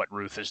through what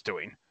Ruth is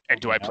doing? And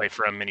do I play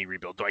for a mini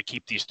rebuild? Do I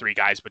keep these three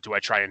guys, but do I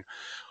try and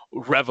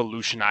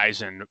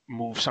revolutionize and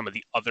move some of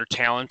the other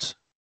talent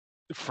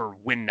for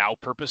win now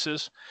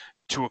purposes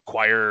to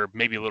acquire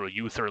maybe a little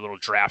youth or a little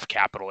draft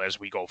capital as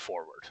we go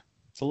forward?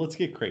 So let's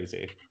get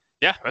crazy.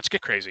 Yeah, let's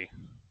get crazy.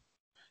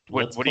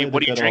 What are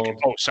you drinking?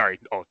 Oh, sorry.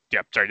 Oh,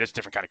 yeah, sorry. That's a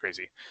different kind of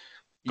crazy.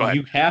 Go ahead.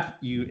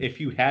 If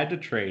you had to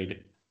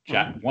trade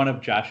one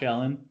of Josh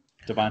Allen,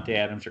 Davante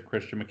Adams, or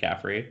Christian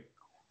McCaffrey,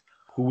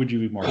 who would you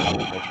be more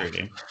comfortable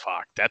trading?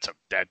 Fuck, that's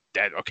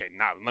okay.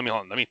 Now let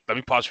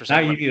me pause for a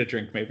second. Now you need a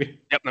drink, maybe.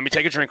 Yep, let me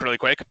take a drink really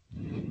quick.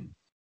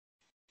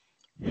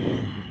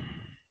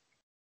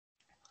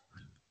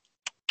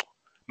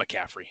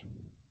 McCaffrey.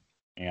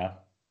 Yeah.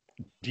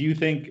 Do you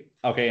think?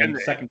 Okay, and the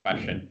second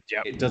question: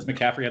 does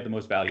McCaffrey have the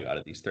most value out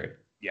of these three?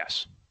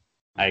 Yes.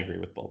 I agree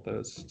with both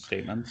those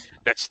statements.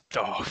 That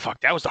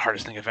was the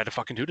hardest thing I've had to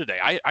fucking do today.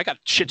 I got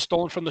shit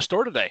stolen from the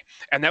store today,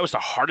 and that was the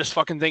hardest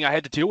fucking thing I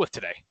had to deal with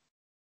today.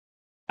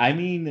 I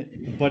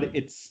mean, but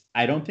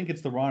I don't think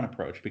it's the wrong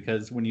approach,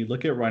 because when you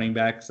look at running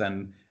backs,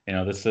 and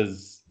this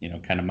is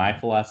kind of my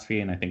philosophy,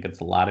 and I think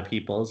it's a lot of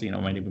people's,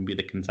 might even be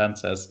the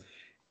consensus.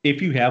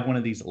 If you have one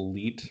of these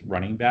elite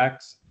running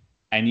backs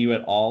and you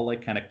at all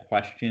kind of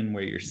question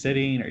where you're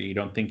sitting, or you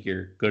don't think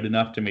you're good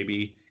enough to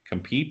maybe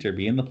compete or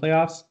be in the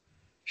playoffs,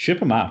 ship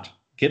them out.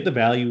 Get the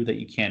value that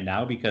you can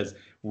now, because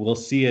we'll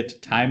see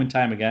it time and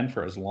time again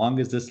for as long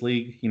as this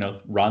league,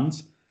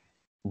 runs.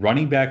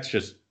 Running backs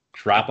just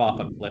drop off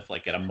a cliff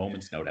at a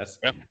moment's notice.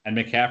 Yep. And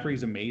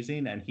McCaffrey's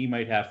amazing, and he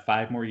might have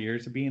 5 more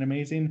years of being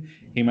amazing.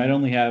 He might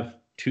only have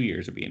 2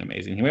 years of being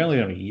amazing. He might only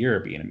have a year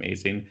of being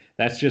amazing.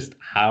 That's just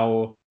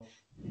how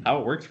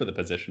it works for the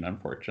position,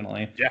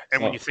 unfortunately. Yeah,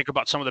 and when you think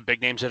about some of the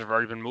big names that have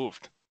already been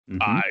moved,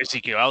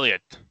 Ezekiel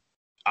Elliott,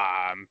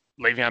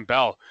 Le'Veon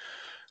Bell,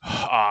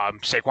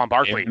 Saquon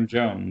Barkley,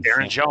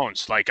 Aaron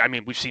Jones.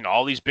 We've seen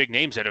all these big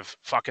names that have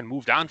fucking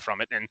moved on from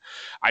it. And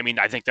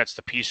I think that's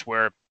the piece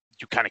where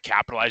you kind of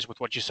capitalize with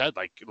what you said.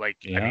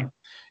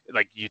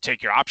 You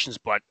take your options,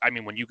 but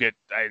when you get,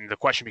 and the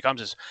question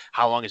becomes is,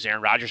 how long is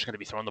Aaron Rodgers going to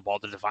be throwing the ball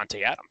to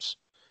Davante Adams?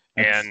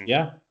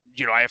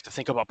 I have to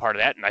think about part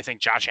of that. And I think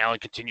Josh Allen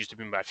continues to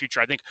be my future.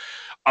 I think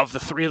of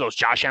the three of those,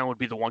 Josh Allen would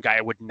be the one guy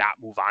I would not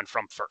move on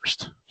from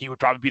first. He would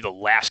probably be the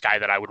last guy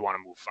that I would want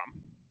to move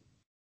from.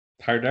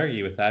 Hard to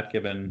argue with that,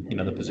 given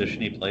the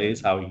position he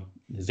plays,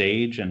 his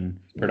age and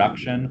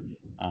production.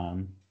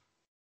 I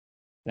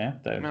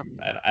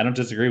don't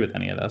disagree with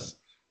any of this.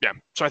 Yeah,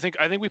 so I think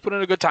we put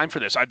in a good time for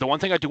this. The one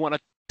thing I do want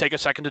to take a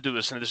second to do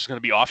this, and this is going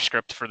to be off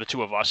script for the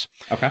two of us.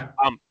 Okay.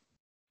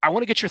 I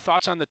want to get your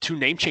thoughts on the 2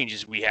 name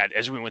changes we had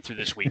as we went through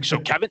this week. So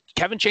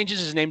Kevin changes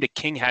his name to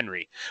King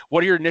Henry.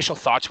 What are your initial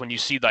thoughts when you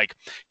see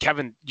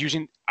Kevin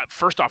using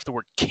first off the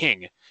word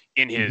King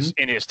in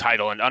his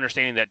title, and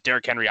understanding that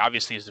Derrick Henry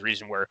obviously is the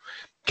reason where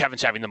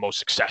Kevin's having the most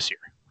success here?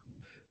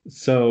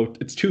 So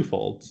it's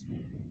twofold.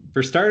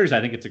 For starters,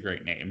 I think it's a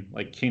great name,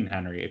 like King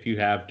Henry. If you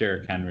have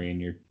Derrick Henry in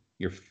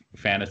your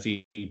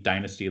fantasy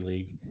dynasty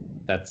league,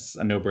 that's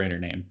a no-brainer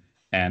name.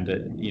 And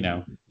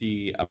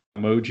the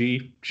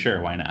emoji,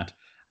 sure, why not?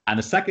 On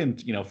the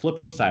second,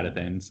 flip side of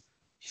things,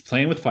 he's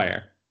playing with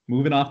fire,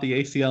 moving off the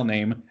ACL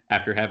name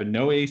after having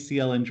no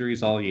ACL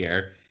injuries all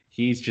year.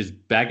 He's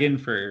just begging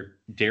for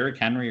Derrick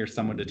Henry or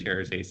someone to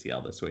tear his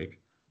ACL this week.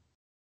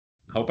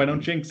 Hope I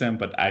don't jinx him,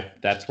 but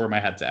that's where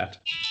my head's at.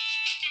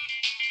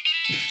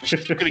 I'm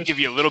going to give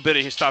you a little bit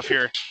of his stuff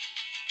here.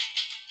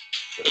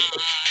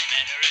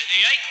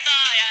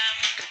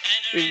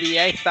 In the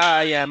eighth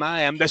I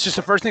am. That's just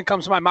the first thing that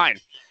comes to my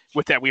mind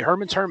with that. We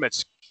Herman's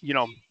Hermits,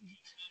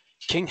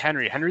 King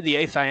Henry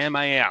VIII.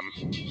 I am.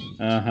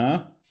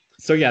 Uh-huh.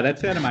 So yeah,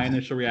 that's kind of my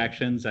initial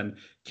reactions. And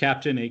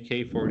Captain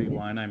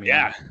AK-41, I mean,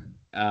 Yeah,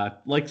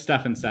 like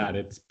Stefan said,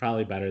 it's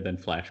probably better than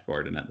Flash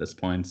Gordon at this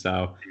point.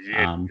 So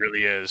it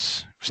really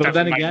is. But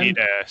then again,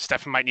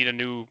 Stefan might need a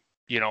new,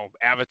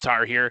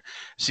 avatar here.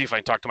 See if I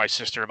can talk to my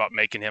sister about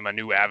making him a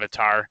new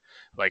avatar.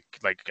 Like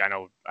I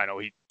know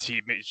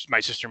my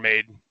sister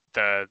made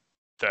the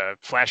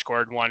Flash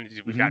Gordon one.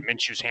 We've got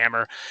Minshew's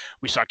hammer.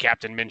 We saw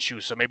Captain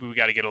Minshew, so maybe we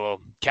got to get a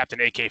little Captain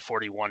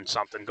AK-41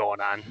 something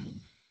going on.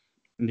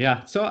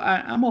 Yeah, so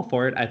I'm all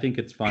for it. I think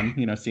it's fun,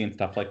 seeing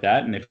stuff like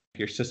that. And if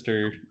your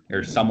sister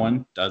or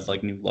someone does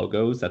like new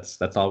logos,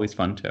 that's always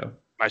fun too.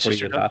 My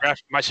sister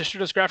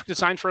does graphic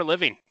design for a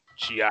living.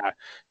 She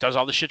does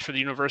all the shit for the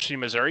University of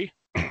Missouri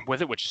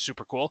with it, which is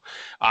super cool.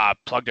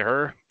 Plug to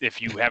her.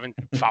 If you haven't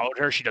followed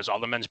her, she does all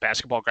the men's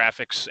basketball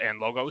graphics and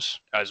logos,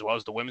 as well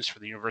as the women's for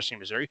the University of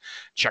Missouri.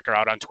 Check her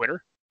out on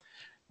Twitter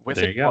with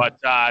There it. you go.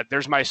 But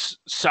there's my,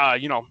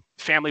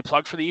 family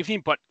plug for the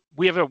evening. But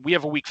we have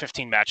a week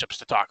 15 matchups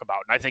to talk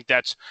about. And I think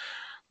that's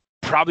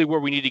probably where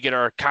we need to get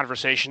our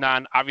conversation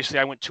on. Obviously,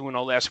 I went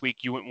 2-0 last week.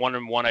 You went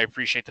 1-1. I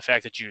appreciate the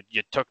fact that you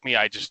took me.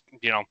 I just,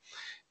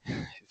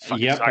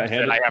 Yep,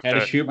 I had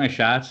to shoot my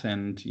shot,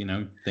 and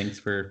thanks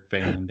for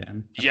failing,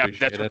 Dan. Yeah,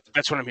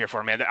 that's what I'm here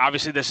for, man.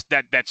 Obviously,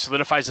 that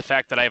solidifies the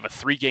fact that I have a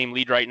 3-game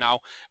lead right now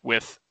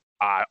with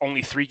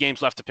only 3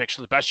 games left to pick.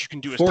 So the best you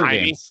can do is 4 tie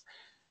games.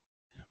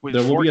 me.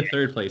 There will be a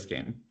third place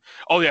game.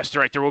 Oh yes,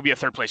 right. There will be a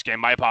third place game.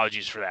 My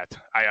apologies for that. So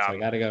I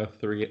gotta go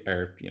 3,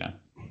 or Yeah,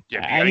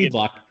 I need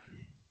luck.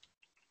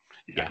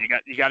 Yeah,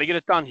 you got to get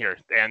it done here,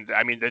 and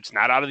I mean it's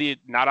not out of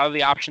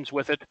the options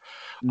with it.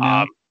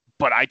 No.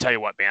 But I tell you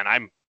what,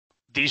 man,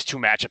 these 2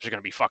 matchups are going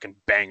to be fucking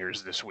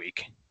bangers this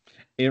week.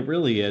 It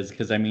really is,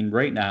 because I mean,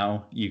 right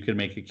now you could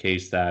make a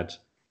case that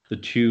the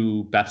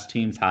 2 best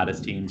teams,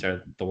 hottest teams,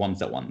 are the ones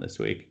that won this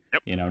week.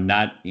 Yep.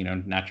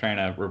 Not trying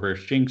to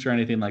reverse jinx or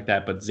anything like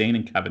that, but Zane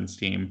and Kevin's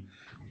team,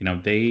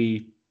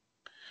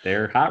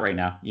 they're hot right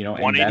now. And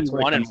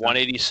 181 and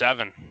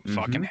 187.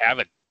 Fucking have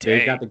it.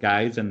 They've got the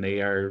guys, and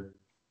they are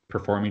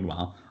performing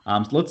well.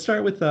 So let's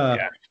start with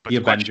the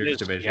Avengers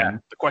division. Yeah,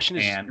 the question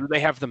is, do they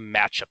have the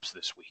matchups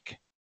this week?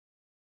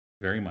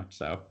 Very much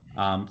so.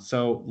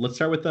 So let's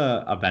start with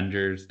the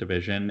Avengers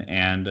division.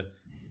 And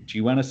do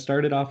you want to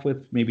start it off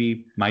with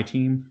maybe my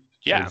team?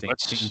 Yeah,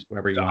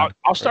 whoever you want.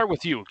 I'll start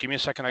with you. Give me a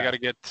second. I gotta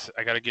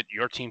get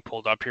your team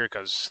pulled up here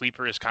because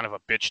Sleeper is kind of a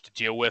bitch to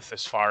deal with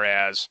as far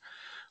as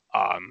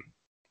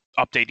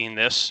updating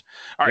this.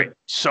 All right,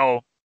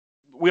 so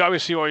we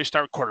obviously always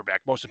start with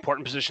quarterback, most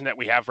important position that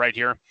we have right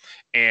here.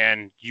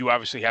 And you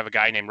obviously have a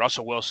guy named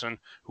Russell Wilson,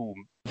 who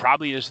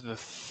probably is the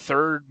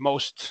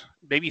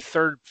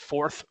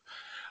fourth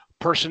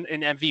person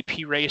in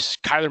MVP race.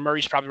 Kyler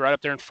Murray's probably right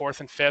up there in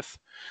 4th and 5th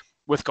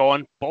with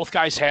going. Both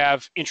guys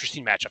have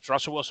interesting matchups.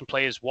 Russell Wilson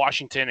plays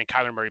Washington and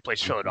Kyler Murray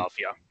plays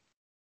Philadelphia.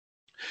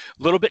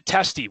 A little bit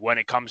testy when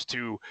it comes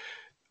to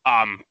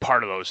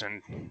part of those.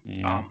 And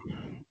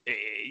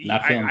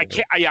I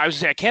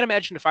can't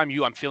imagine if I'm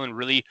you, I'm feeling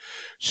really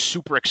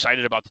super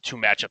excited about the 2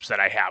 matchups that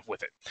I have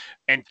with it.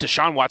 And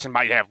Deshaun Watson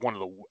might have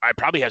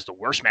probably has the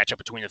worst matchup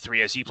between the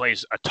 3 as he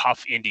plays a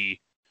tough Indy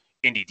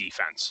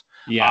defense.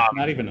 Yeah,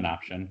 not even an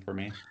option for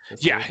me.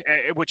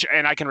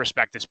 And I can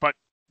respect this, but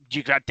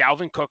you got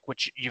Dalvin Cook,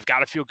 which you've got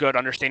to feel good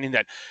understanding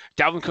that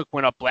Dalvin Cook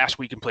went up last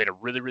week and played a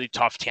really, really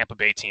tough Tampa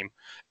Bay team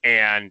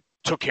and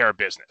took care of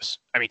business.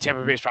 I mean,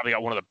 Tampa Bay's probably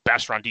got one of the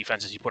best run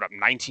defenses. He put up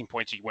 19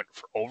 points. He went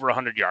for over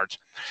 100 yards.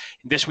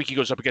 This week he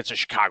goes up against a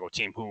Chicago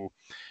team who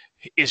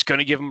is going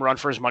to give him a run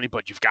for his money,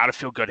 but you've got to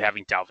feel good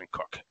having Dalvin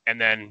Cook.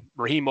 And then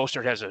Raheem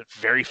Mostert has a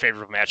very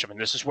favorable matchup, and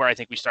this is where I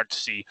think we start to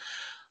see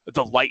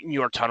the light in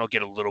your tunnel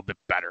get a little bit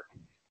better.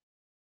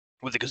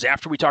 Because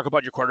after we talk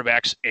about your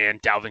quarterbacks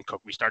and Dalvin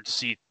Cook, we start to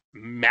see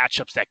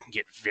matchups that can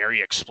get very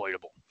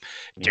exploitable.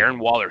 Darren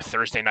Waller,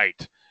 Thursday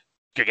night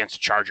against the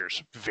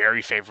Chargers,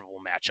 very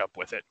favorable matchup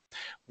with it.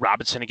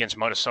 Robinson against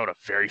Minnesota,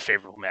 very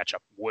favorable matchup.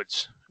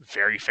 Woods,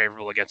 very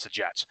favorable against the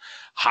Jets.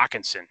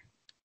 Hawkinson,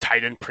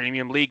 tight end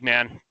premium league,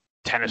 man.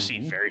 Tennessee,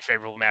 very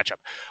favorable matchup.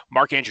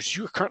 Mark Andrews,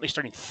 you are currently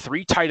starting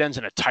 3 tight ends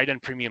in a tight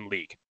end premium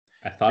league.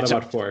 I thought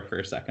about 4 for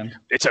a second.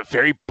 It's a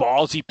very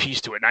ballsy piece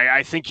to it. And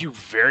I think you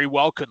very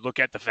well could look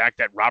at the fact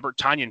that Robert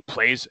Tonyan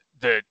plays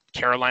the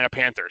Carolina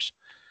Panthers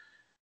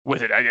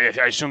with it.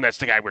 I assume that's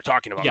the guy we're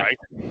talking about, right?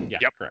 Yeah,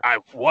 yep. Correct.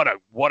 What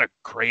a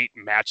great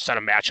set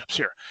of matchups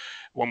here.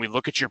 When we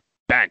look at your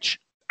bench,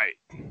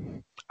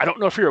 I don't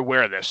know if you're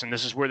aware of this, and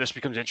this is where this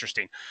becomes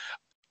interesting.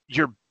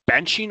 You're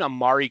benching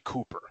Amari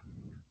Cooper.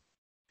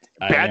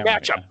 Bad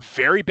matchup,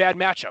 very bad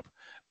matchup.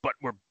 But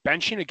we're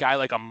benching a guy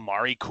like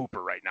Amari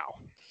Cooper right now.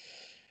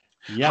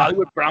 Yeah.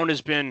 Hollywood Brown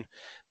has been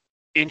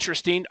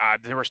interesting.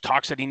 There was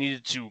talks that he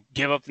needed to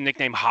give up the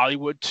nickname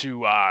Hollywood to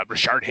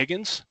Rashard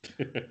Higgins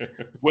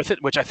with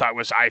it, which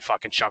I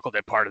fucking chuckled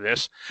at part of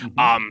this.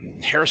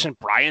 Harrison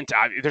Bryant,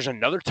 there's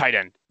another tight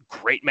end.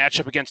 Great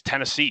matchup against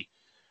Tennessee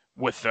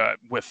you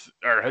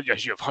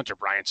have Hunter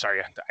Bryant.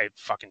 Sorry, I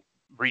fucking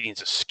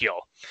reading's a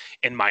skill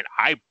in mine.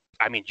 I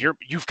I mean,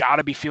 you've got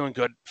to be feeling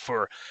good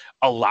for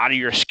a lot of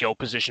your skill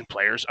position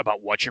players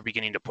about what you're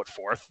beginning to put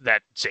forth.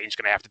 That Zane's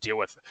going to have to deal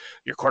with.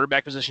 Your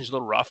quarterback position is a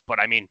little rough, but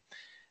I mean,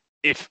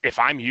 if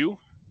I'm you,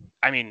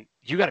 I mean,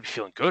 you got to be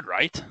feeling good,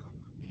 right?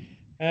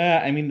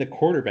 I mean, the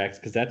quarterbacks,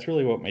 because that's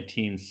really what my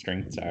team's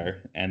strengths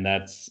are. And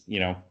that's,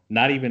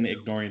 not even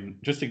ignoring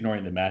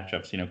the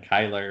matchups.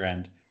 Kyler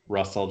and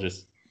Russell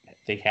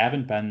they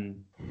haven't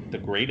been the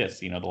greatest,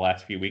 the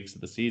last few weeks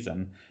of the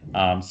season.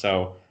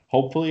 So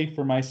hopefully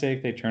for my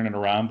sake, they turn it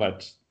around.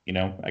 But,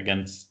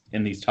 against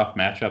in these tough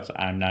matchups,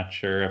 I'm not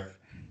sure if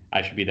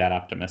I should be that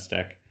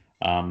optimistic.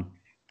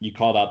 You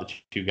called out the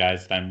two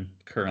guys that I'm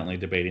currently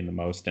debating the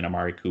most in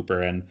Amari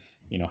Cooper and,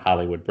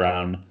 Hollywood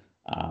Brown.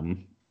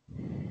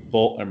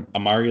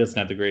 Amari doesn't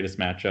have the greatest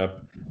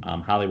matchup.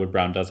 Hollywood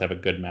Brown does have a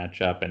good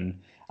matchup, and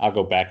I'll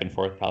go back and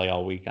forth probably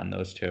all week on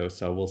those two.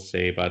 So we'll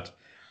see. But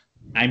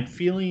I'm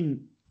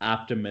feeling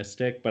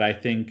optimistic, but I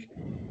think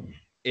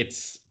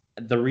it's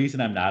the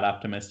reason I'm not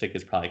optimistic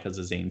is probably because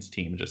of Zane's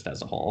team just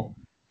as a whole.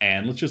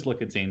 And let's just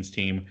look at Zane's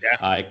team.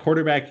 Yeah. At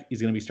quarterback,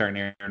 he's going to be starting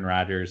Aaron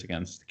Rodgers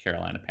against the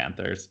Carolina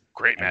Panthers.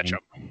 Great matchup.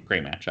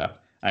 Great matchup.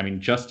 I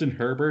mean, Justin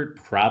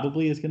Herbert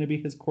probably is going to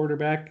be his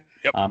quarterback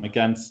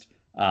against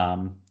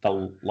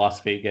the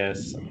Las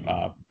Vegas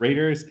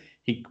Raiders.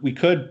 We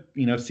could,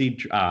 see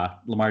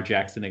Lamar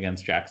Jackson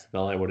against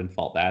Jacksonville. I wouldn't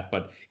fault that.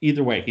 But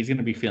either way, he's going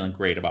to be feeling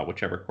great about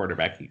whichever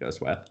quarterback he goes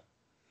with.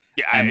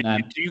 Yeah.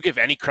 Do you give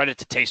any credit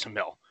to Taysom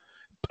Hill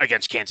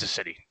against Kansas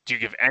City? Do you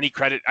give any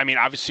credit? I mean,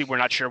 obviously, we're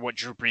not sure what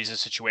Drew Brees'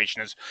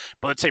 situation is,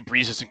 but let's say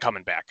Brees isn't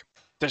coming back.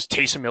 Does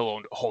Taysom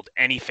Hill hold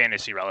any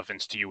fantasy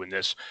relevance to you in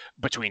this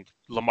between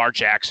Lamar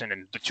Jackson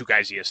and the two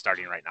guys he is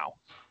starting right now?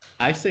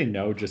 I say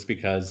no, just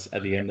because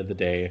at the end of the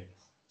day,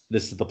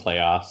 this is the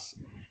playoffs.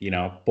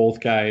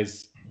 Both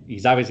guys,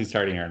 he's obviously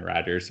starting Aaron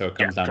Rodgers, so it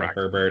comes down to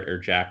Herbert or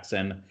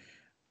Jackson.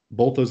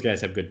 Both those guys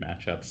have good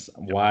matchups.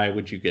 Why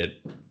would you get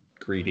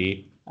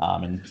greedy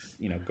and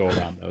go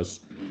around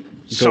those?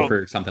 Go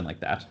for something like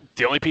that.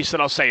 The only piece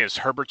that I'll say is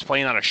Herbert's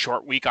playing on a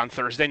short week on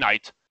Thursday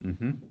night.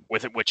 Mm-hmm.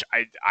 With it, which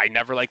I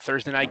never like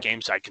Thursday night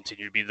games. I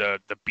continue to be the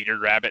beater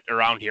rabbit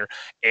around here,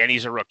 and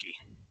he's a rookie.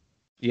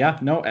 Yeah,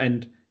 no,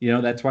 and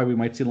that's why we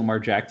might see Lamar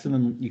Jackson,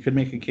 and you could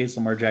make a case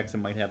Lamar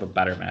Jackson might have a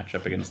better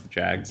matchup against the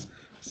Jags.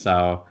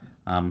 So,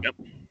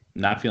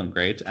 not feeling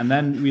great. And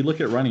then we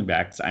look at running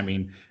backs. I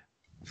mean,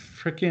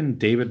 freaking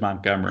David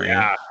Montgomery.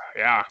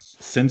 Yeah.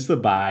 Since the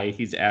bye,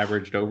 he's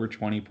averaged over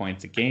 20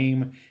 points a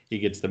game. He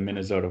gets the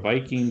Minnesota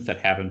Vikings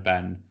that haven't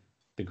been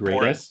the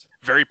greatest.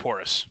 Very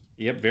porous.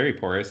 Yep, very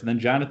porous. And then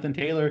Jonathan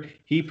Taylor,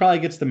 he probably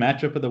gets the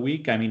matchup of the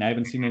week. I mean, I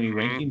haven't seen any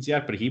rankings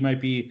yet, but he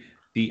might be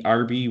the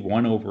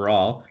RB1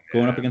 overall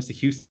going up against the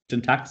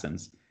Houston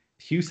Texans.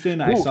 Houston,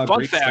 I saw fun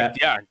great fact.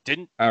 stat.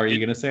 Yeah, are you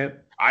going to say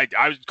it? I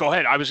go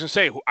ahead. I was going to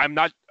say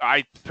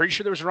I'm pretty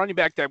sure there was a running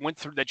back that went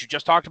through that you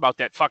just talked about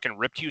that fucking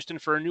ripped Houston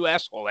for a new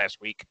asshole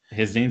last week.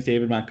 His name's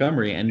David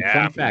Montgomery. And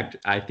fun fact,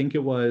 I think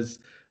it was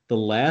the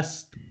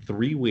last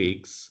 3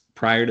 weeks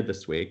prior to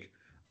this week,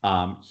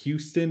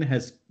 Houston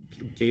has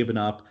given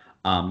up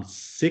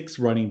 6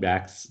 running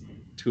backs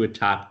to a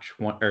top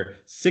 20, or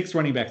 6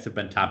 running backs have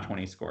been top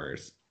 20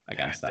 scorers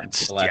against them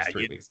for the last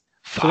 3 weeks.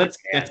 So that's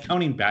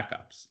counting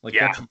backups.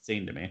 That's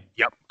insane to me.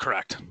 Yep,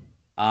 correct.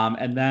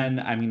 And then,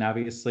 I mean,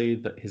 obviously,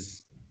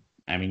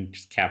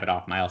 just cap it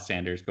off, Miles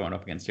Sanders going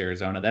up against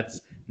Arizona.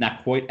 That's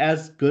not quite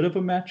as good of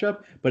a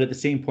matchup, but at the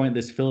same point,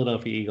 this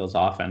Philadelphia Eagles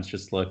offense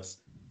just looks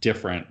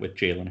different with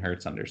Jalen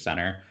Hurts under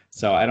center.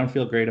 So I don't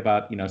feel great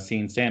about,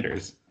 seeing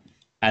Sanders.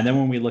 And then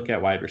when we look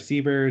at wide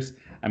receivers,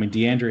 I mean,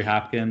 DeAndre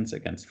Hopkins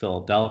against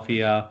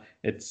Philadelphia,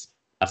 it's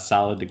a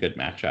solid to good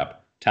matchup.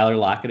 Tyler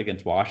Lockett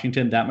against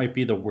Washington, that might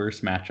be the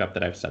worst matchup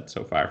that I've said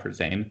so far for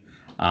Zane.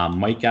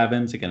 Mike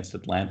Evans against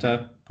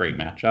Atlanta, great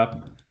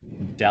matchup.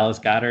 Dallas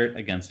Goedert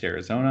against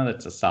Arizona,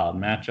 that's a solid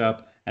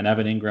matchup. And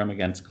Evan Ingram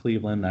against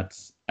Cleveland,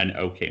 that's an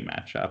okay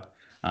matchup.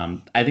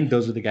 I think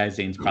those are the guys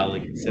Zane's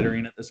probably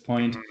considering at this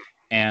point.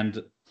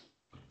 And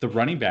the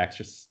running backs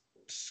just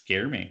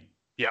scare me.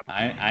 Yep.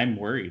 I'm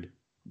worried.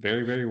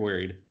 Very, very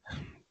worried.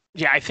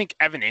 Yeah, I think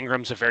Evan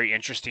Ingram's a very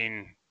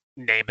interesting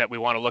name that we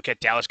want to look at.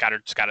 Dallas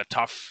Goedert's got a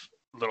tough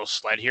little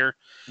sled here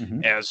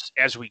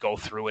as we go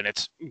through, and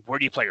it's where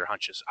do you play your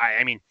hunches?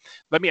 I mean,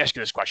 let me ask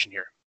you this question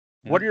here.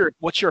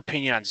 What's your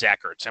opinion on Zach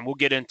Ertz? And we'll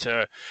get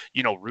into,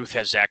 Ruth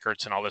has Zach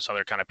Ertz and all this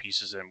other kind of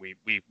pieces, and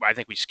I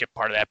think we skipped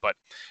part of that, but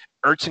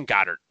Ertz and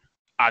Goddard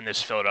on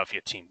this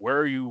Philadelphia team,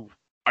 are you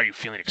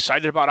feeling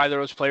excited about either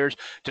of those players?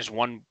 Does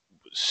one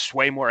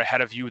sway more ahead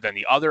of you than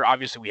the other?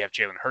 Obviously, we have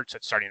Jalen Hurts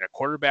that's starting at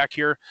quarterback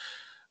here.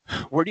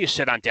 Where do you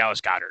sit on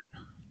Dallas Goedert?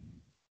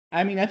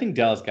 I mean, I think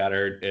Dallas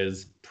Goedert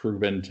is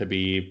proven to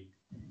be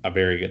a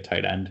very good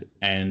tight end.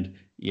 And,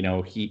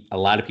 a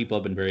lot of people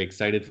have been very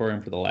excited for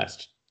him for the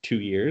last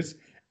 2 years.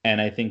 And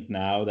I think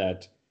now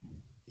that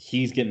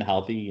he's getting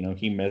healthy,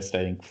 he missed, I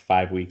think,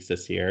 5 weeks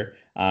this year.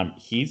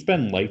 He's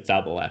been lights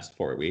out the last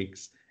 4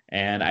 weeks.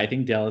 And I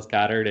think Dallas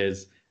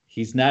Goedert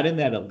he's not in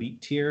that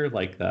elite tier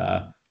like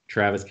the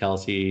Travis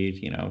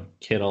Kelce,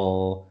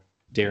 Kittle,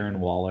 Darren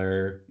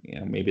Waller.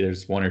 Maybe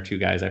there's one or two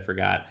guys I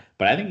forgot,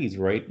 but I think he's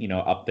right,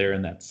 up there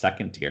in that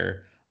second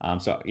tier.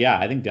 So yeah,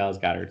 I think Dallas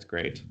Goedert's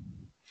great.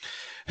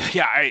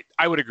 Yeah,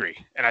 I would agree,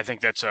 and I think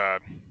that's I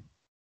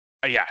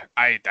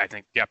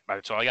think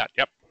that's all I got.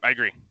 Yep, I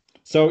agree.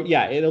 So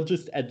yeah, it'll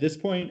just at this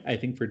point, I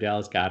think for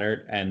Dallas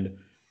Goedert and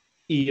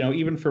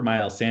even for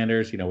Miles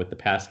Sanders, with the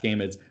pass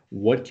game, is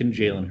what can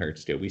Jalen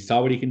Hurts do? We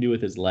saw what he can do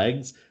with his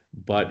legs,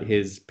 but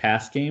his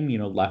pass game,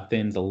 left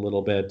things a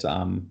little bit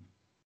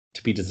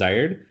to be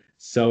desired.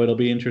 So it'll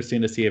be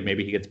interesting to see if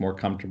maybe he gets more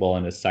comfortable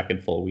in his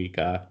second full week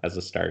as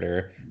a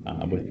starter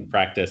with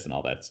practice and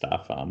all that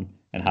stuff,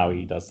 and how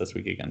he does this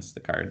week against the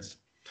Cards.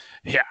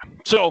 Yeah.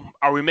 So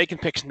are we making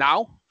picks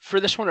now for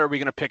this one, or are we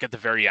going to pick at the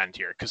very end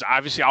here? Because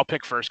obviously I'll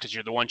pick first because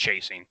you're the one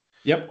chasing.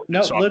 Yep.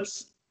 No, so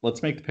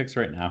let's make the picks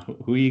right now.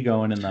 Who are you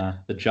going in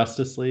the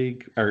Justice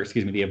League, or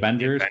excuse me, the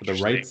Avengers for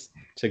the rights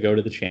to go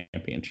to the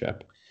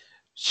championship?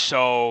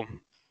 So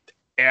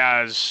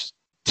as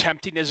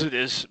tempting as it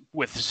is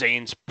with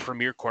Zane's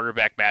premier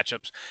quarterback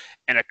matchups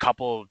and a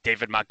couple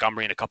David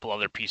Montgomery and a couple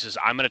other pieces,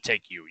 I'm going to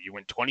take you. You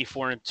went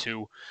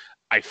 24-2.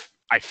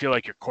 I feel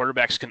like your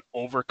quarterbacks can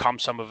overcome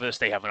some of this.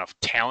 They have enough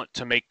talent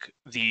to make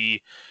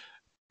the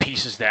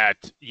pieces that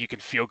you can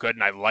feel good.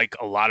 And I like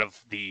a lot of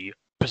the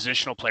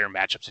positional player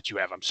matchups that you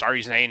have. I'm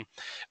sorry, Zane.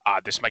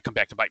 This might come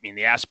back to bite me in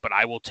the ass, but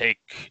I will take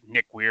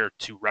Nick Weir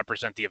to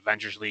represent the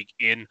Avengers League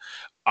in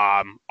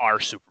our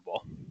Super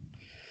Bowl.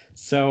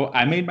 So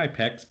I made my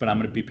picks, but I'm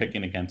going to be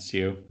picking against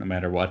you no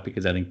matter what,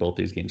 because I think both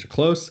these games are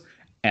close.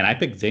 And I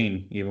picked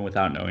Zane even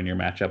without knowing your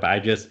matchup.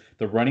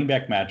 The running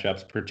back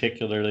matchups,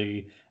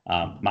 particularly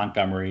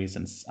Montgomery's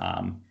and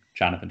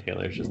Jonathan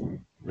Taylor's, just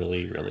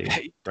really, really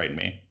frighten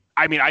me.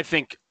 I mean, I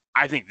think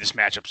this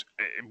matchup's,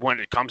 when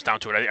it comes down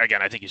to it,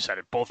 I think you said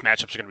it, both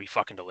matchups are going to be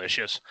fucking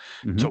delicious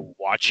to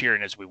watch here.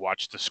 And as we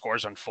watch the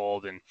scores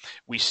unfold and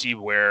we see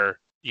where,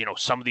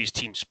 some of these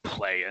teams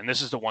play, and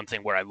this is the one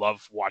thing where I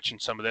love watching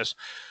some of this.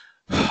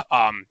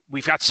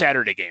 We've got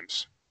Saturday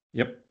games.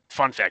 Yep.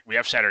 Fun fact, we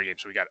have Saturday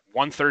games. So we got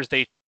one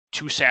Thursday,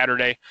 two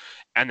Saturday,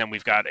 and then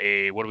we've got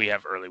what do we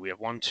have early? We have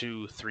 1,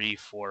 2, 3,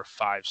 4,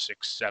 5,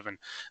 6, 7.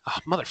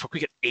 Motherfucker, we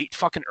get 8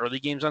 fucking early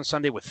games on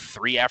Sunday with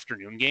 3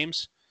 afternoon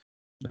games.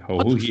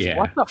 Yeah.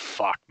 What the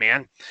fuck,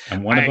 man?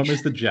 And one of them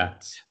is the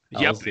Jets.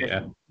 Yep.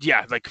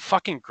 Yeah, like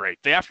fucking great.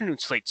 The afternoon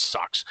slate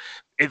sucks.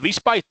 At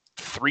least by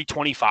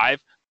 3:25,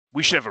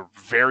 we should have a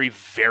very,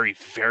 very,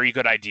 very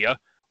good idea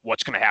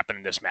what's going to happen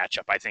in this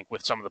matchup, I think,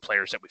 with some of the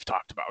players that we've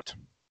talked about.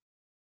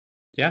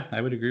 Yeah,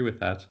 I would agree with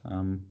that.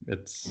 And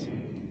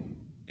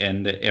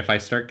if I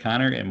start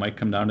Connor, it might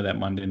come down to that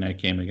Monday night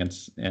game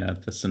against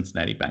the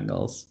Cincinnati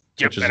Bengals,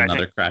 which is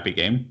another crappy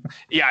game.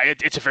 Yeah,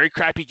 it's a very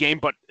crappy game.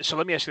 But so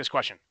let me ask you this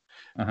question: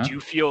 Do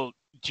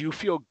you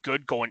feel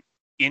good going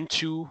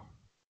into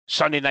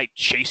Sunday night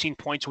chasing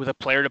points with a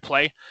player to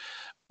play,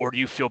 or do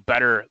you feel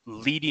better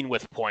leading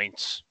with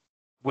points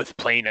with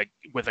playing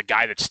with a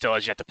guy that still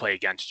has yet to play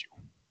against you?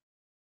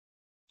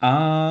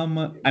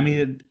 I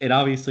mean, it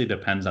obviously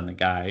depends on the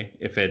guy.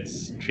 If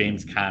it's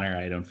James Conner,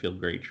 I don't feel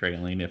great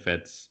trailing. If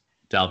it's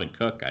Dalvin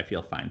Cook, I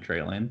feel fine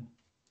trailing.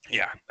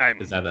 Yeah.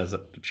 Is that as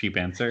a cheap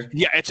answer?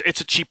 Yeah, it's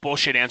a cheap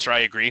bullshit answer. I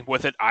agree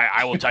with it.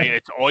 I will tell you,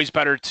 it's always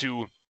better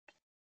to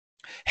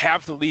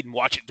have the lead and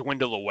watch it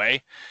dwindle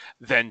away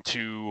than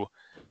to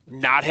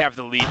not have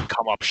the lead and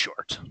come up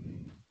short.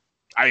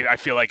 I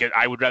feel like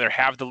I would rather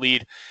have the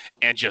lead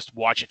and just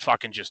watch it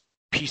fucking just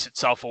piece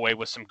itself away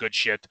with some good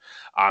shit,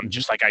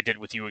 just like I did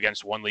with you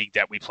against one league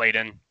that we played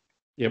in.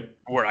 Yep.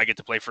 Where I get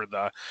to play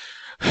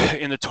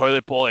in the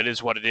toilet bowl. It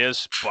is what it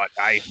is, but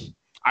I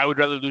would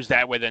rather lose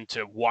that way than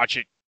to watch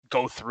it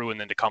go through and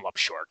then to come up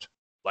short.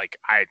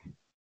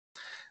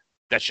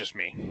 That's just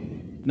me.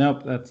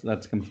 Nope,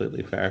 that's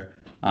completely fair.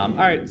 All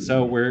right,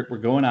 so we're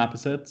going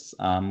opposites.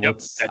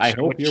 I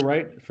hope you're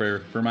right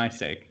for my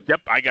sake.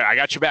 Yep, I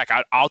got your back.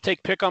 I'll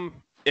take Pick'em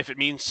if it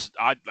means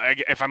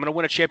if I'm going to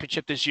win a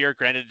championship this year.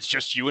 Granted, it's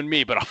just you and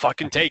me, but I'll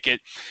fucking take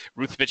it.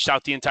 Ruth bitched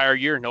out the entire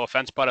year. No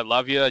offense, but I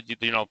love you.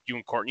 You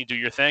and Courtney do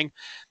your thing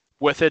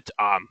with it.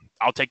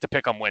 I'll take the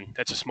Pick'em win.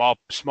 That's a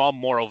small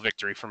moral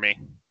victory for me.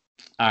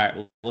 All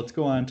right, let's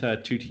go on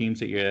to two teams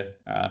that you're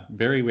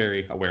very,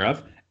 very aware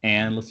of,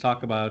 and let's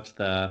talk about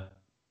the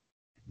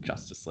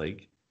Justice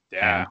League.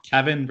 Yeah.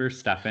 Kevin versus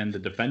Stefan, the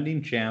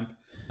defending champ,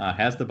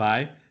 has the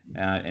bye,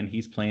 and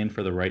he's playing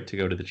for the right to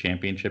go to the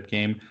championship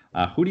game.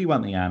 Who do you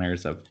want the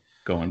honors of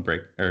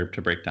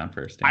to break down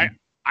first? Dan?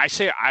 I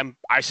say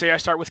I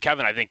start with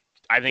Kevin. I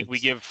think we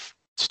give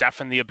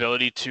Stefan the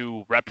ability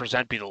to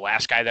represent, be the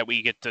last guy that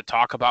we get to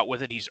talk about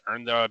with it. He's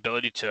earned the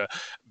ability to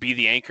be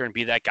the anchor and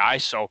be that guy.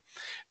 So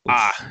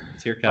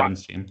let's hear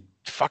Kevin's team.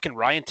 Fucking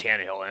Ryan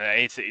Tannehill.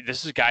 And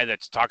this is a guy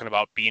that's talking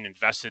about being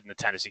invested in the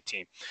Tennessee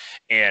team.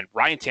 And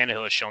Ryan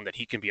Tannehill has shown that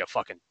he can be a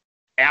fucking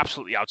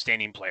absolutely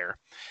outstanding player.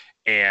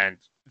 And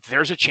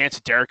there's a chance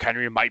that Derrick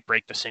Henry might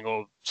break the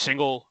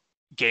single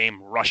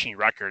game rushing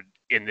record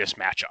in this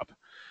matchup.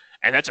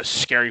 And that's a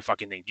scary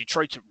fucking thing.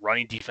 Detroit's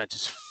running defense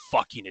is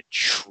fucking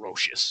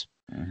atrocious.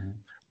 Mm-hmm.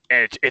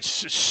 And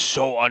it's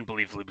so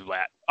unbelievably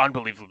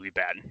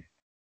bad.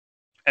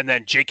 And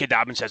then J.K.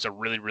 Dobbins has a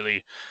really,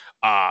 really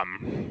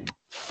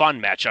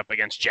fun matchup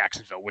against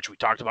Jacksonville, which we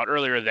talked about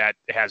earlier, that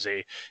has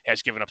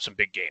given up some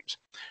big games.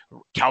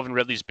 Calvin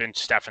Ridley's been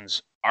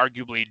Stefan's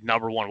arguably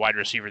number one wide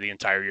receiver the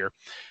entire year.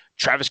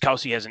 Travis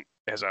Kelce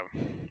has a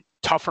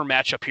tougher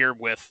matchup here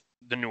with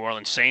the New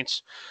Orleans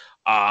Saints.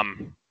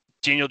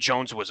 Daniel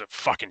Jones was a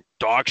fucking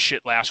dog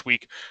shit last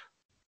week.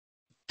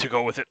 To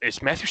go with it,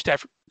 is Matthew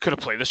Stafford could have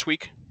played this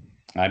week?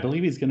 I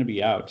believe he's going to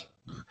be out.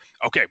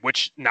 Okay,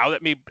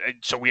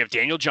 so we have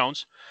Daniel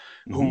Jones,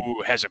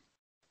 who has a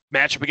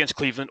matchup against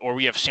Cleveland, or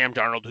we have Sam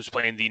Darnold, who's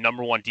playing the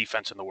number one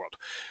defense in the world.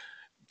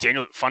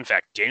 Fun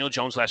fact, Daniel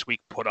Jones last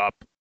week put up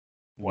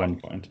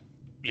 1 point.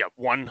 Yeah,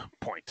 1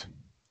 point.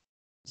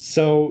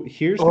 So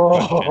here's the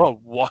question.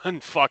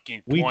 1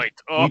 fucking point.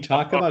 We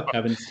talk about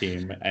Kevin's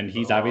team, and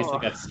he's obviously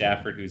got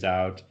Stafford, who's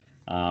out.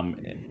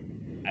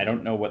 I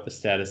don't know what the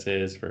status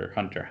is for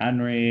Hunter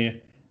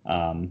Henry.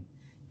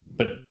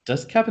 But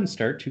does Kevin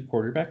start 2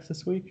 quarterbacks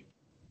this week?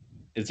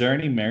 Is there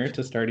any merit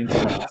to starting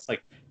someone else?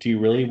 Like, do you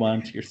really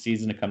want your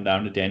season to come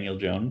down to Daniel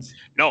Jones?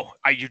 No,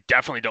 you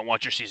definitely don't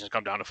want your season to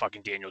come down to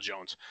fucking Daniel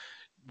Jones.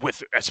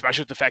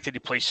 Especially with the fact that he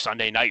plays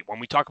Sunday night. When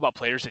we talk about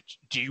players,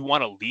 do you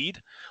want to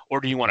lead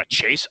or do you want to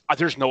chase?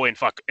 There's no way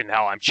in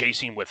hell I'm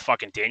chasing with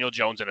fucking Daniel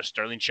Jones and a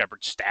Sterling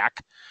Shepard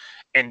stack,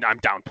 and I'm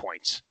down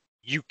points.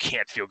 You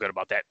can't feel good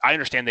about that. I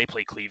understand they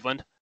play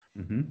Cleveland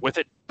with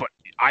it, but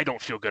I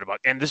don't feel good about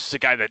it. And this is a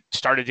guy that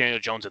started Daniel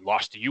Jones and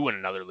lost to you in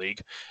another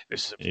league.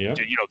 This is,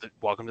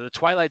 welcome to the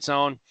Twilight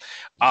Zone.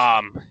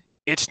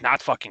 It's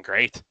not fucking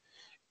great.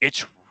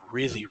 It's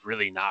really,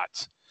 really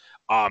not.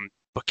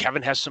 But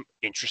Kevin has some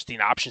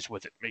interesting options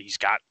with it. He's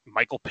got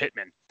Michael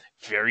Pittman,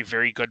 very,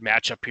 very good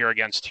matchup here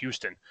against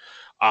Houston.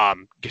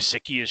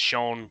 Gesicki has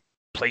shown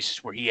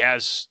places where he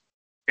has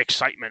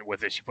excitement with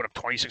this. He put up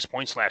 26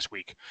 points last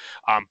week,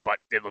 but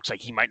it looks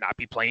like he might not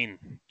be playing.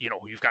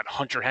 You've got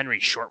Hunter Henry,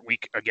 short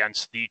week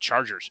against the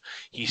Chargers.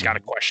 He's got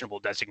a questionable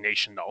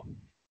designation, though.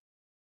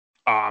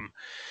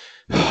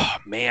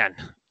 Man,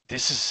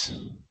 there's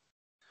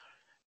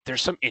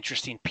some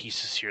interesting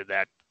pieces here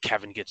that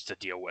Kevin gets to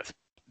deal with.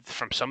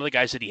 From some of the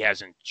guys that he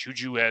hasn't,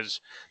 Juju has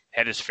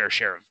had his fair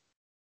share of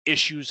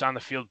issues on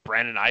the field.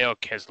 Brandon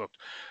Ayuk has looked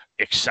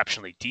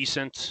exceptionally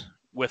decent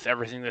with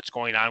everything that's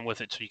going on with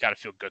it, so you got to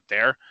feel good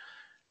there.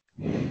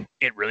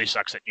 It really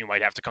sucks that you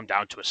might have to come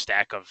down to a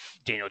stack of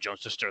Daniel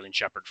Jones to Sterling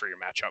Shepard for your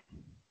matchup.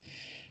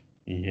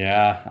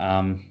 Yeah.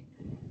 I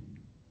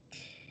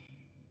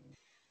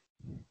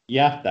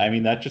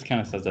mean, that just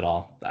kind of says it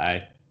all.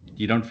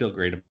 You don't feel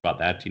great about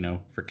that,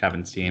 for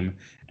Kevin's team.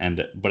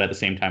 But at the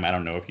same time, I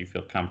don't know if you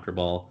feel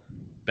comfortable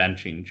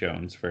benching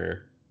Jones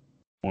for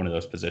one of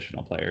those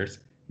positional players.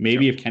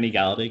 Maybe if Kenny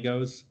Galladay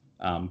goes,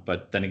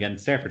 but then again,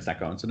 Stafford's not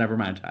going, so never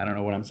mind. I don't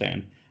know what I'm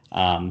saying.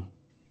 I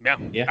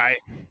mean,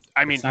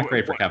 it's not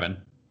great for Kevin.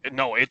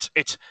 No, it's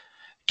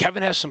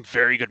Kevin has some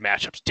very good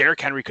matchups.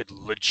 Derrick Henry could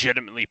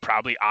legitimately,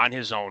 probably on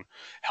his own,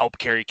 help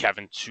carry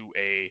Kevin to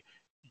a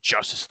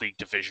Justice League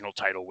divisional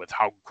title with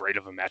how great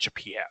of a matchup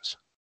he has.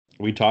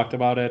 We talked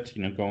about it,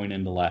 going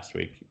into last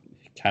week.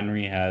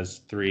 Henry has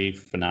 3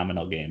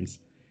 phenomenal games.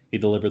 He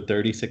delivered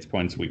 36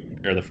 points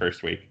the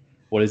first week.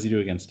 What does he do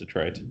against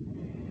Detroit?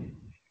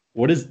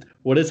 What is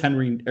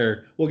Henry?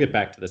 Or we'll get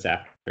back to this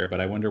after,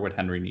 but I wonder what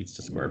Henry needs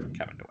to score for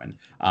Kevin to win.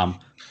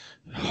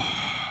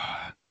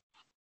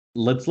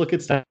 Let's look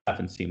at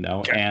Stefan's team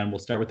though, and we'll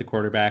start with the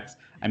quarterbacks.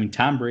 I mean,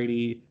 Tom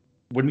Brady.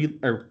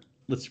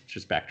 Let's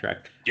just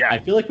backtrack. Yeah, I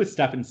feel like with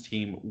Stefan's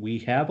team, we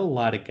have a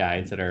lot of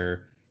guys that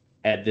are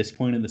at this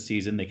point in the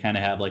season. They kind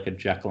of have like a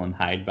Jekyll and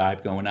Hyde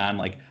vibe going on.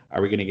 Like,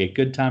 are we going to get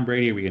good Tom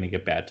Brady? Or are we going to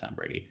get bad Tom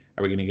Brady?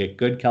 Are we going to get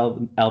good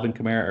Alvin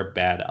Kamara or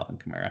bad Alvin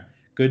Kamara?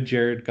 Good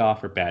Jared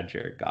Goff or bad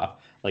Jared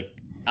Goff? Like,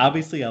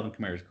 obviously Alvin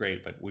Kamara is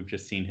great, but we've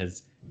just seen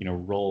his,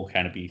 role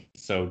kind of be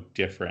so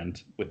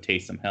different with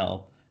Taysom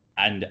Hill.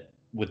 And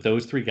with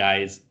those 3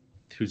 guys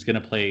who's going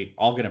to play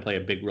a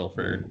big role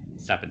for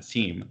Stefan's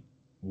team,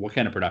 what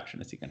kind of production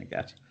is he going to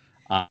get?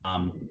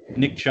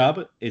 Nick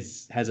Chubb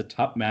has a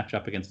tough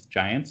matchup against the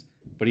Giants,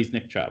 but he's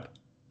Nick Chubb.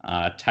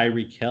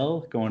 Tyreek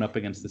Hill going up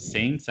against the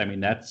Saints. I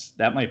mean,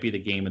 that might be the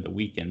game of the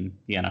week in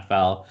the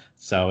NFL.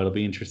 So it'll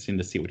be interesting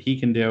to see what he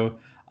can do.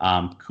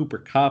 Cooper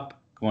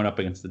Kupp going up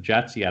against the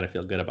Jets. You got to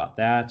feel good about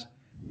that.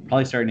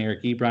 Probably starting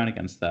Eric Ebron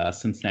against the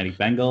Cincinnati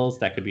Bengals.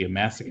 That could be a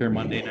massacre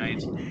Monday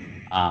night.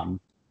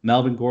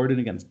 Melvin Gordon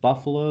against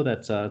Buffalo.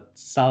 That's a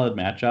solid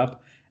matchup.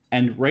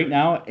 And right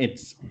now,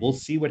 we'll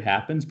see what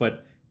happens,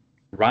 but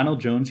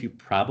Ronald Jones, you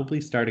probably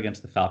start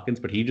against the Falcons,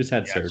 but he just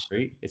had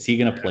surgery. Is he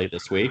going to play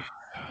this week?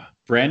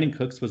 Brandon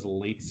Cooks was a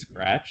late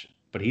scratch,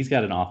 but he's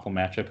got an awful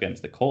matchup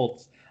against the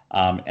Colts.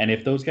 And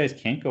if those guys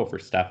can't go for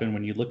Stefan,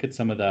 when you look at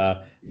some of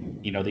the,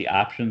 the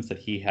options that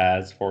he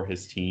has for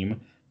his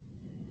team,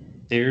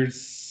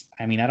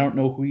 I don't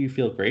know who you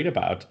feel great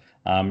about.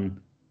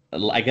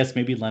 I guess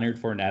maybe Leonard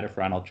Fournette if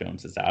Ronald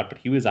Jones is out, but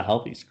he was a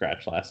healthy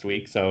scratch last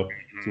week, so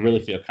you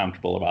really feel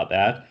comfortable about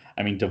that.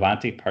 I mean,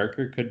 Devontae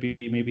Parker could be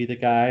maybe the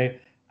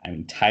guy. I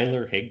mean,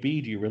 Tyler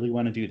Higbee, do you really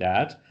want to do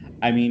that?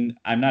 I mean,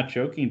 I'm not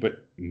joking,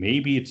 but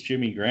maybe it's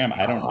Jimmy Graham.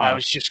 I don't know. I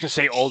was just going to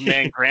say old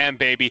man Graham,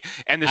 baby.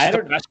 And this is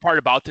the best part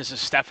about this is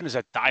Stefan is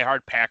a diehard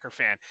Packer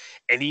fan,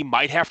 and he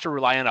might have to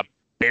rely on a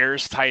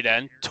Bears tight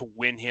end to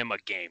win him a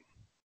game.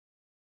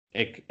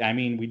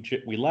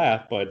 We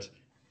laugh, but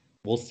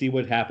we'll see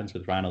what happens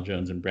with Ronald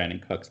Jones and Brandon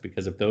Cooks,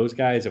 because if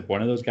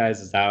one of those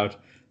guys is out,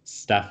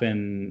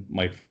 Stefan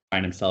might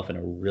find himself in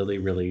a really,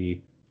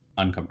 really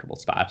uncomfortable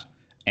spot.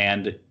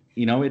 And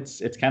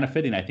it's kind of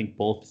fitting. I think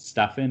both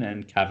Stefan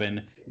and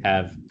Kevin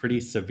have pretty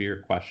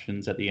severe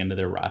questions at the end of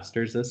their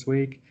rosters this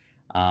week.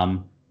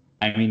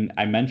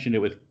 I mentioned it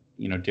with,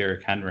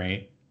 Derrick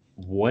Henry.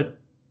 What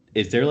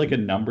is there like a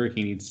number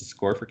he needs to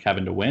score for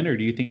Kevin to win, or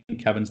do you think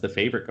Kevin's the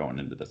favorite going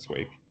into this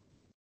week?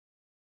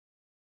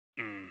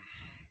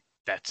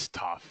 That's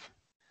tough.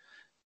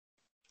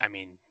 I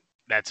mean,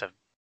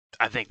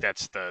 I think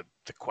that's the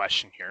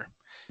question here.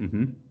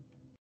 Mm-hmm.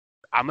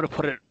 I'm going to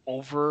put it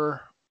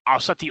over.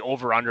 I'll set the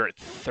over-under at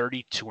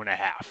 32.5.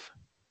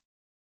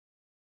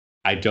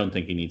 I don't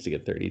think he needs to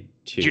get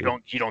 32. You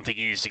don't think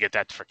he needs to get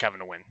that for Kevin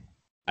to win?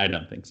 I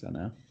don't think so,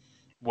 no.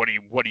 What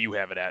do you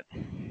have it at?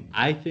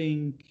 I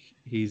think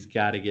he's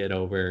got to get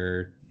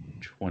over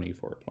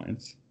 24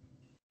 points.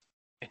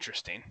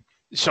 Interesting.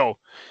 So,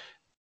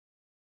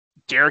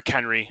 Derrick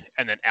Henry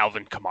and then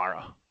Alvin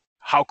Kamara.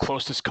 How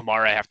close does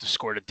Kamara have to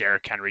score to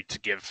Derrick Henry to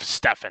give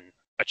Stefan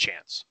a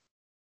chance?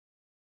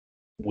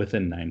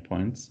 Within 9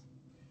 points.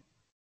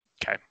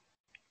 Okay.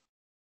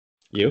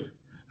 You?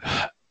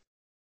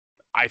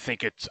 I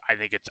think it's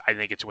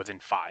within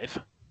 5.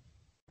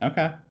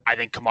 Okay. I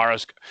think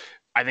Kamara's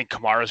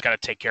got to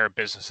take care of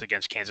business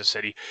against Kansas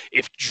City.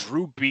 If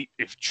Drew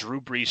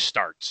Brees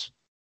starts,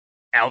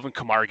 Alvin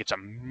Kamara gets a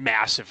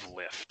massive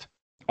lift.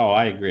 Oh,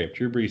 I agree. If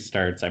Drew Brees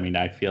starts,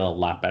 I feel a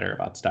lot better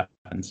about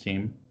Stefan's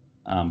team.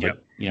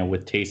 But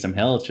with Taysom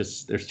Hill, it's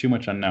just there's too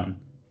much unknown.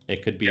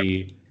 It could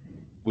be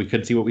we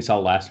could see what we saw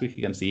last week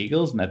against the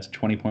Eagles, and that's a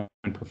 20-point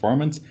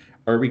performance,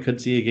 or we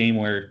could see a game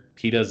where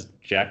he does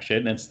jack shit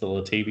and it's the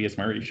Latavius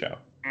Murray show.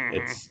 Mm-hmm.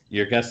 It's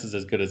your guess is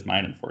as good as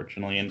mine,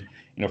 unfortunately. And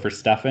for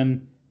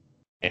Stefan,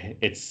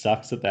 it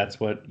sucks that's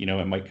what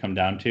it might come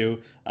down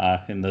to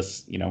in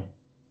this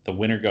the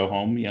winner go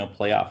home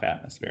playoff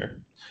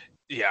atmosphere.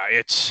 Yeah,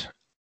 it's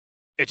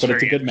a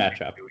good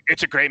matchup.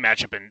 It's a great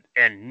matchup,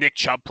 and Nick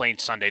Chubb playing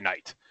Sunday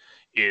night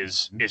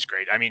is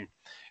great. I mean,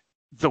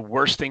 the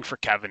worst thing for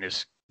Kevin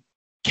is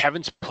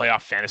Kevin's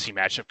playoff fantasy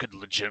matchup could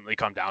legitimately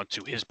come down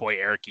to his boy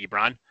Eric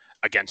Ebron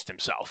against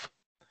himself.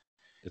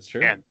 It's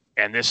true.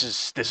 And this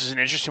is an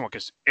interesting one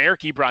because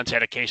Eric Ebron's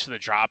had a case of the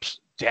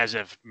drops, as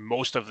of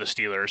most of the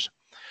Steelers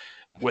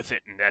with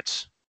it, and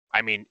that's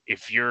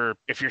if you're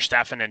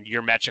Stefan and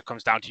your matchup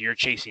comes down to you're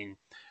chasing,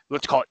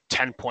 let's call it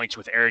 10 points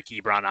with Eric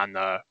Ebron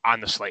on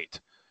the slate.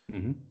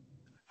 Mm-hmm.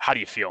 How do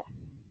you feel?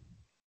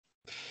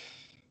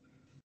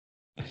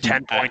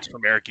 10 points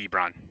from Eric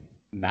Ebron.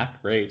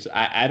 Not great.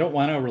 I don't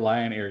want to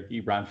rely on Eric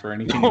Ebron for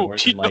anything more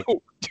than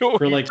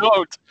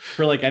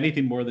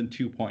anything more than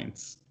 2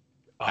 points.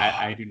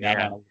 I do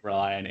not want to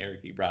rely on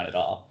Eric Ebron at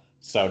all.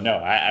 So no,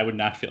 I would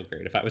not feel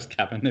great if I was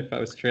Kevin, if I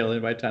was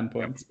trailing by 10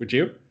 points. Would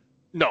you?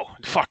 No,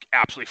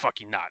 absolutely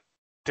fucking not.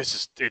 This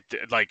is it.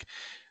 Like,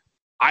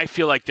 I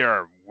feel like there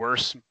are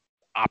worse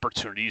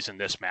opportunities in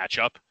this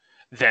matchup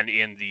than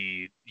in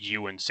the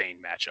you and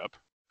Zane matchup.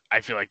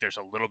 I feel like there's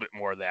a little bit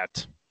more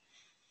that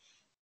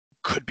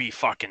could be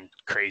fucking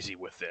crazy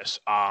with this.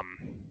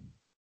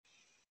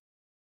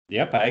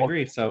 Yep, I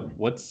agree. So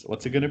what's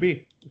it going to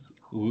be?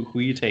 Who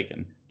are you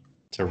taking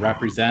to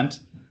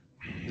represent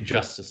the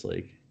Justice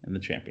League in the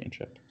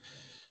championship?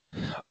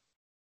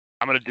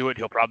 I'm going to do it.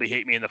 He'll probably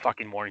hate me in the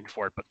fucking morning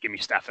for it, but give me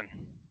Stefan.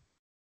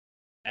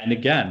 And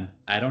again,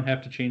 I don't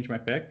have to change my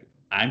pick.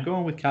 I'm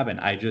going with Kevin.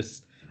 I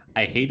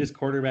hate his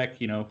quarterback,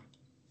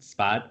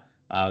 spot.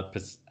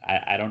 Because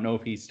I don't know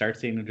if he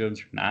starts Daniel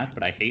Jones or not,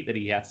 but I hate that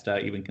he has to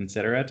even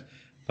consider it.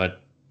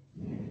 But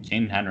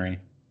King Henry,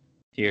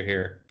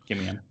 here, give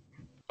me him.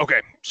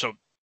 Okay, so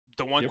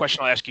the one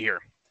question I'll ask you here.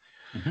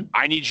 Mm-hmm.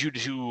 I need you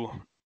to,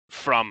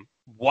 from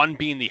 1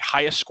 being the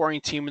highest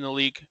scoring team in the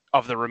league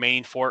of the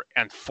remaining 4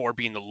 and 4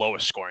 being the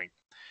lowest scoring,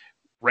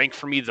 rank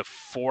for me the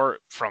 4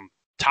 from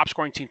top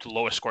scoring team to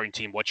lowest scoring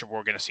team, what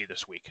we're going to see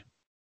this week.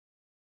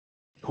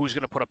 Who's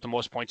going to put up the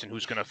most points and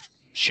who's going to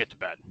shit the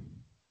bed?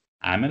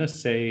 I'm going to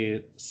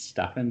say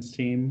Stefan's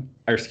team,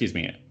 or excuse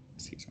me.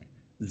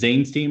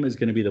 Zane's team is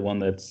going to be the one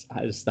that's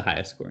the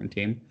highest scoring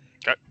team.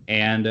 Okay.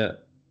 And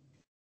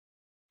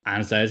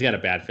honestly, I just got a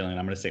bad feeling.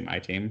 I'm going to say my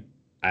team.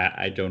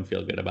 I don't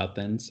feel good about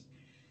things.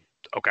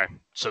 Okay.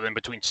 So then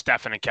between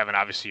Stefan and Kevin,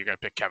 obviously you're going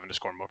to pick Kevin to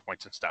score more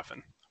points than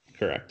Stefan.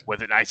 Correct.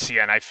 With it, I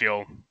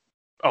feel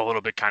a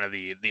little bit kind of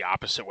the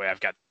opposite way. I've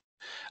got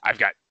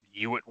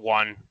you at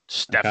 1,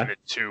 Stefan at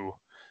 2,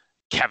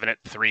 Kevin at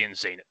 3, and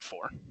Zane at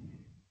 4.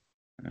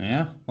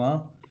 Yeah,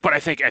 well. But I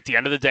think at the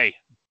end of the day,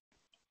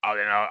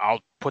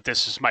 I'll put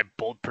this as my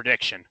bold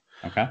prediction.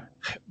 Okay.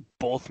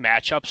 Both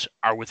matchups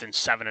are within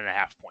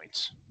 7.5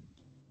 points.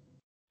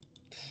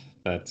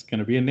 That's going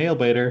to be a nail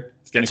biter.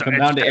 It's going to come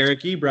down to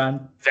Eric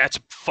Ebron. That's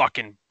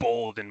fucking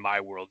bold in my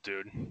world,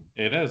 dude.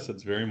 It is.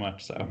 It's very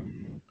much so.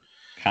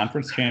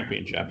 Conference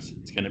championships.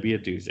 It's going to be a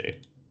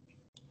doozy.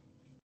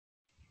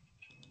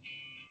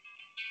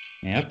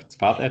 Yep, it's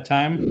about that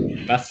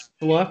time. Best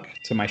of luck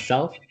to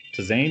myself,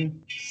 to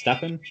Zane, to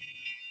Stefan,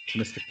 to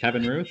Mr.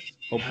 Kevin Ruth.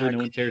 Hopefully no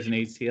one tears an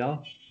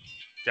ACL.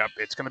 Yep,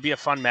 it's going to be a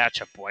fun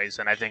matchup, boys.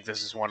 And I think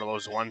this is one of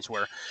those ones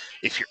where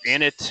if you're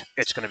in it,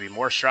 it's going to be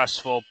more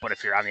stressful. But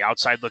if you're on the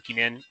outside looking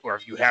in, or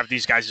if you have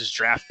these guys as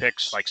draft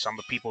picks, like some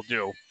people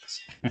do,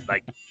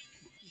 like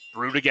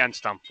root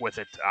against them with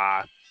it.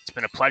 It's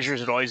been a pleasure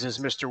as it always is,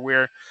 Mr.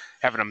 Weir.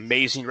 Have an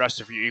amazing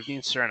rest of your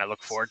evening, sir, and I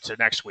look forward to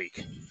next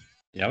week.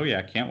 Oh,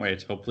 yeah, can't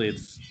wait. Hopefully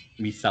it's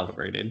me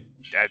celebrated.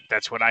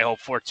 That's what I hope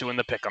for, too, in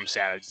the Pick'em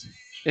Saturdays.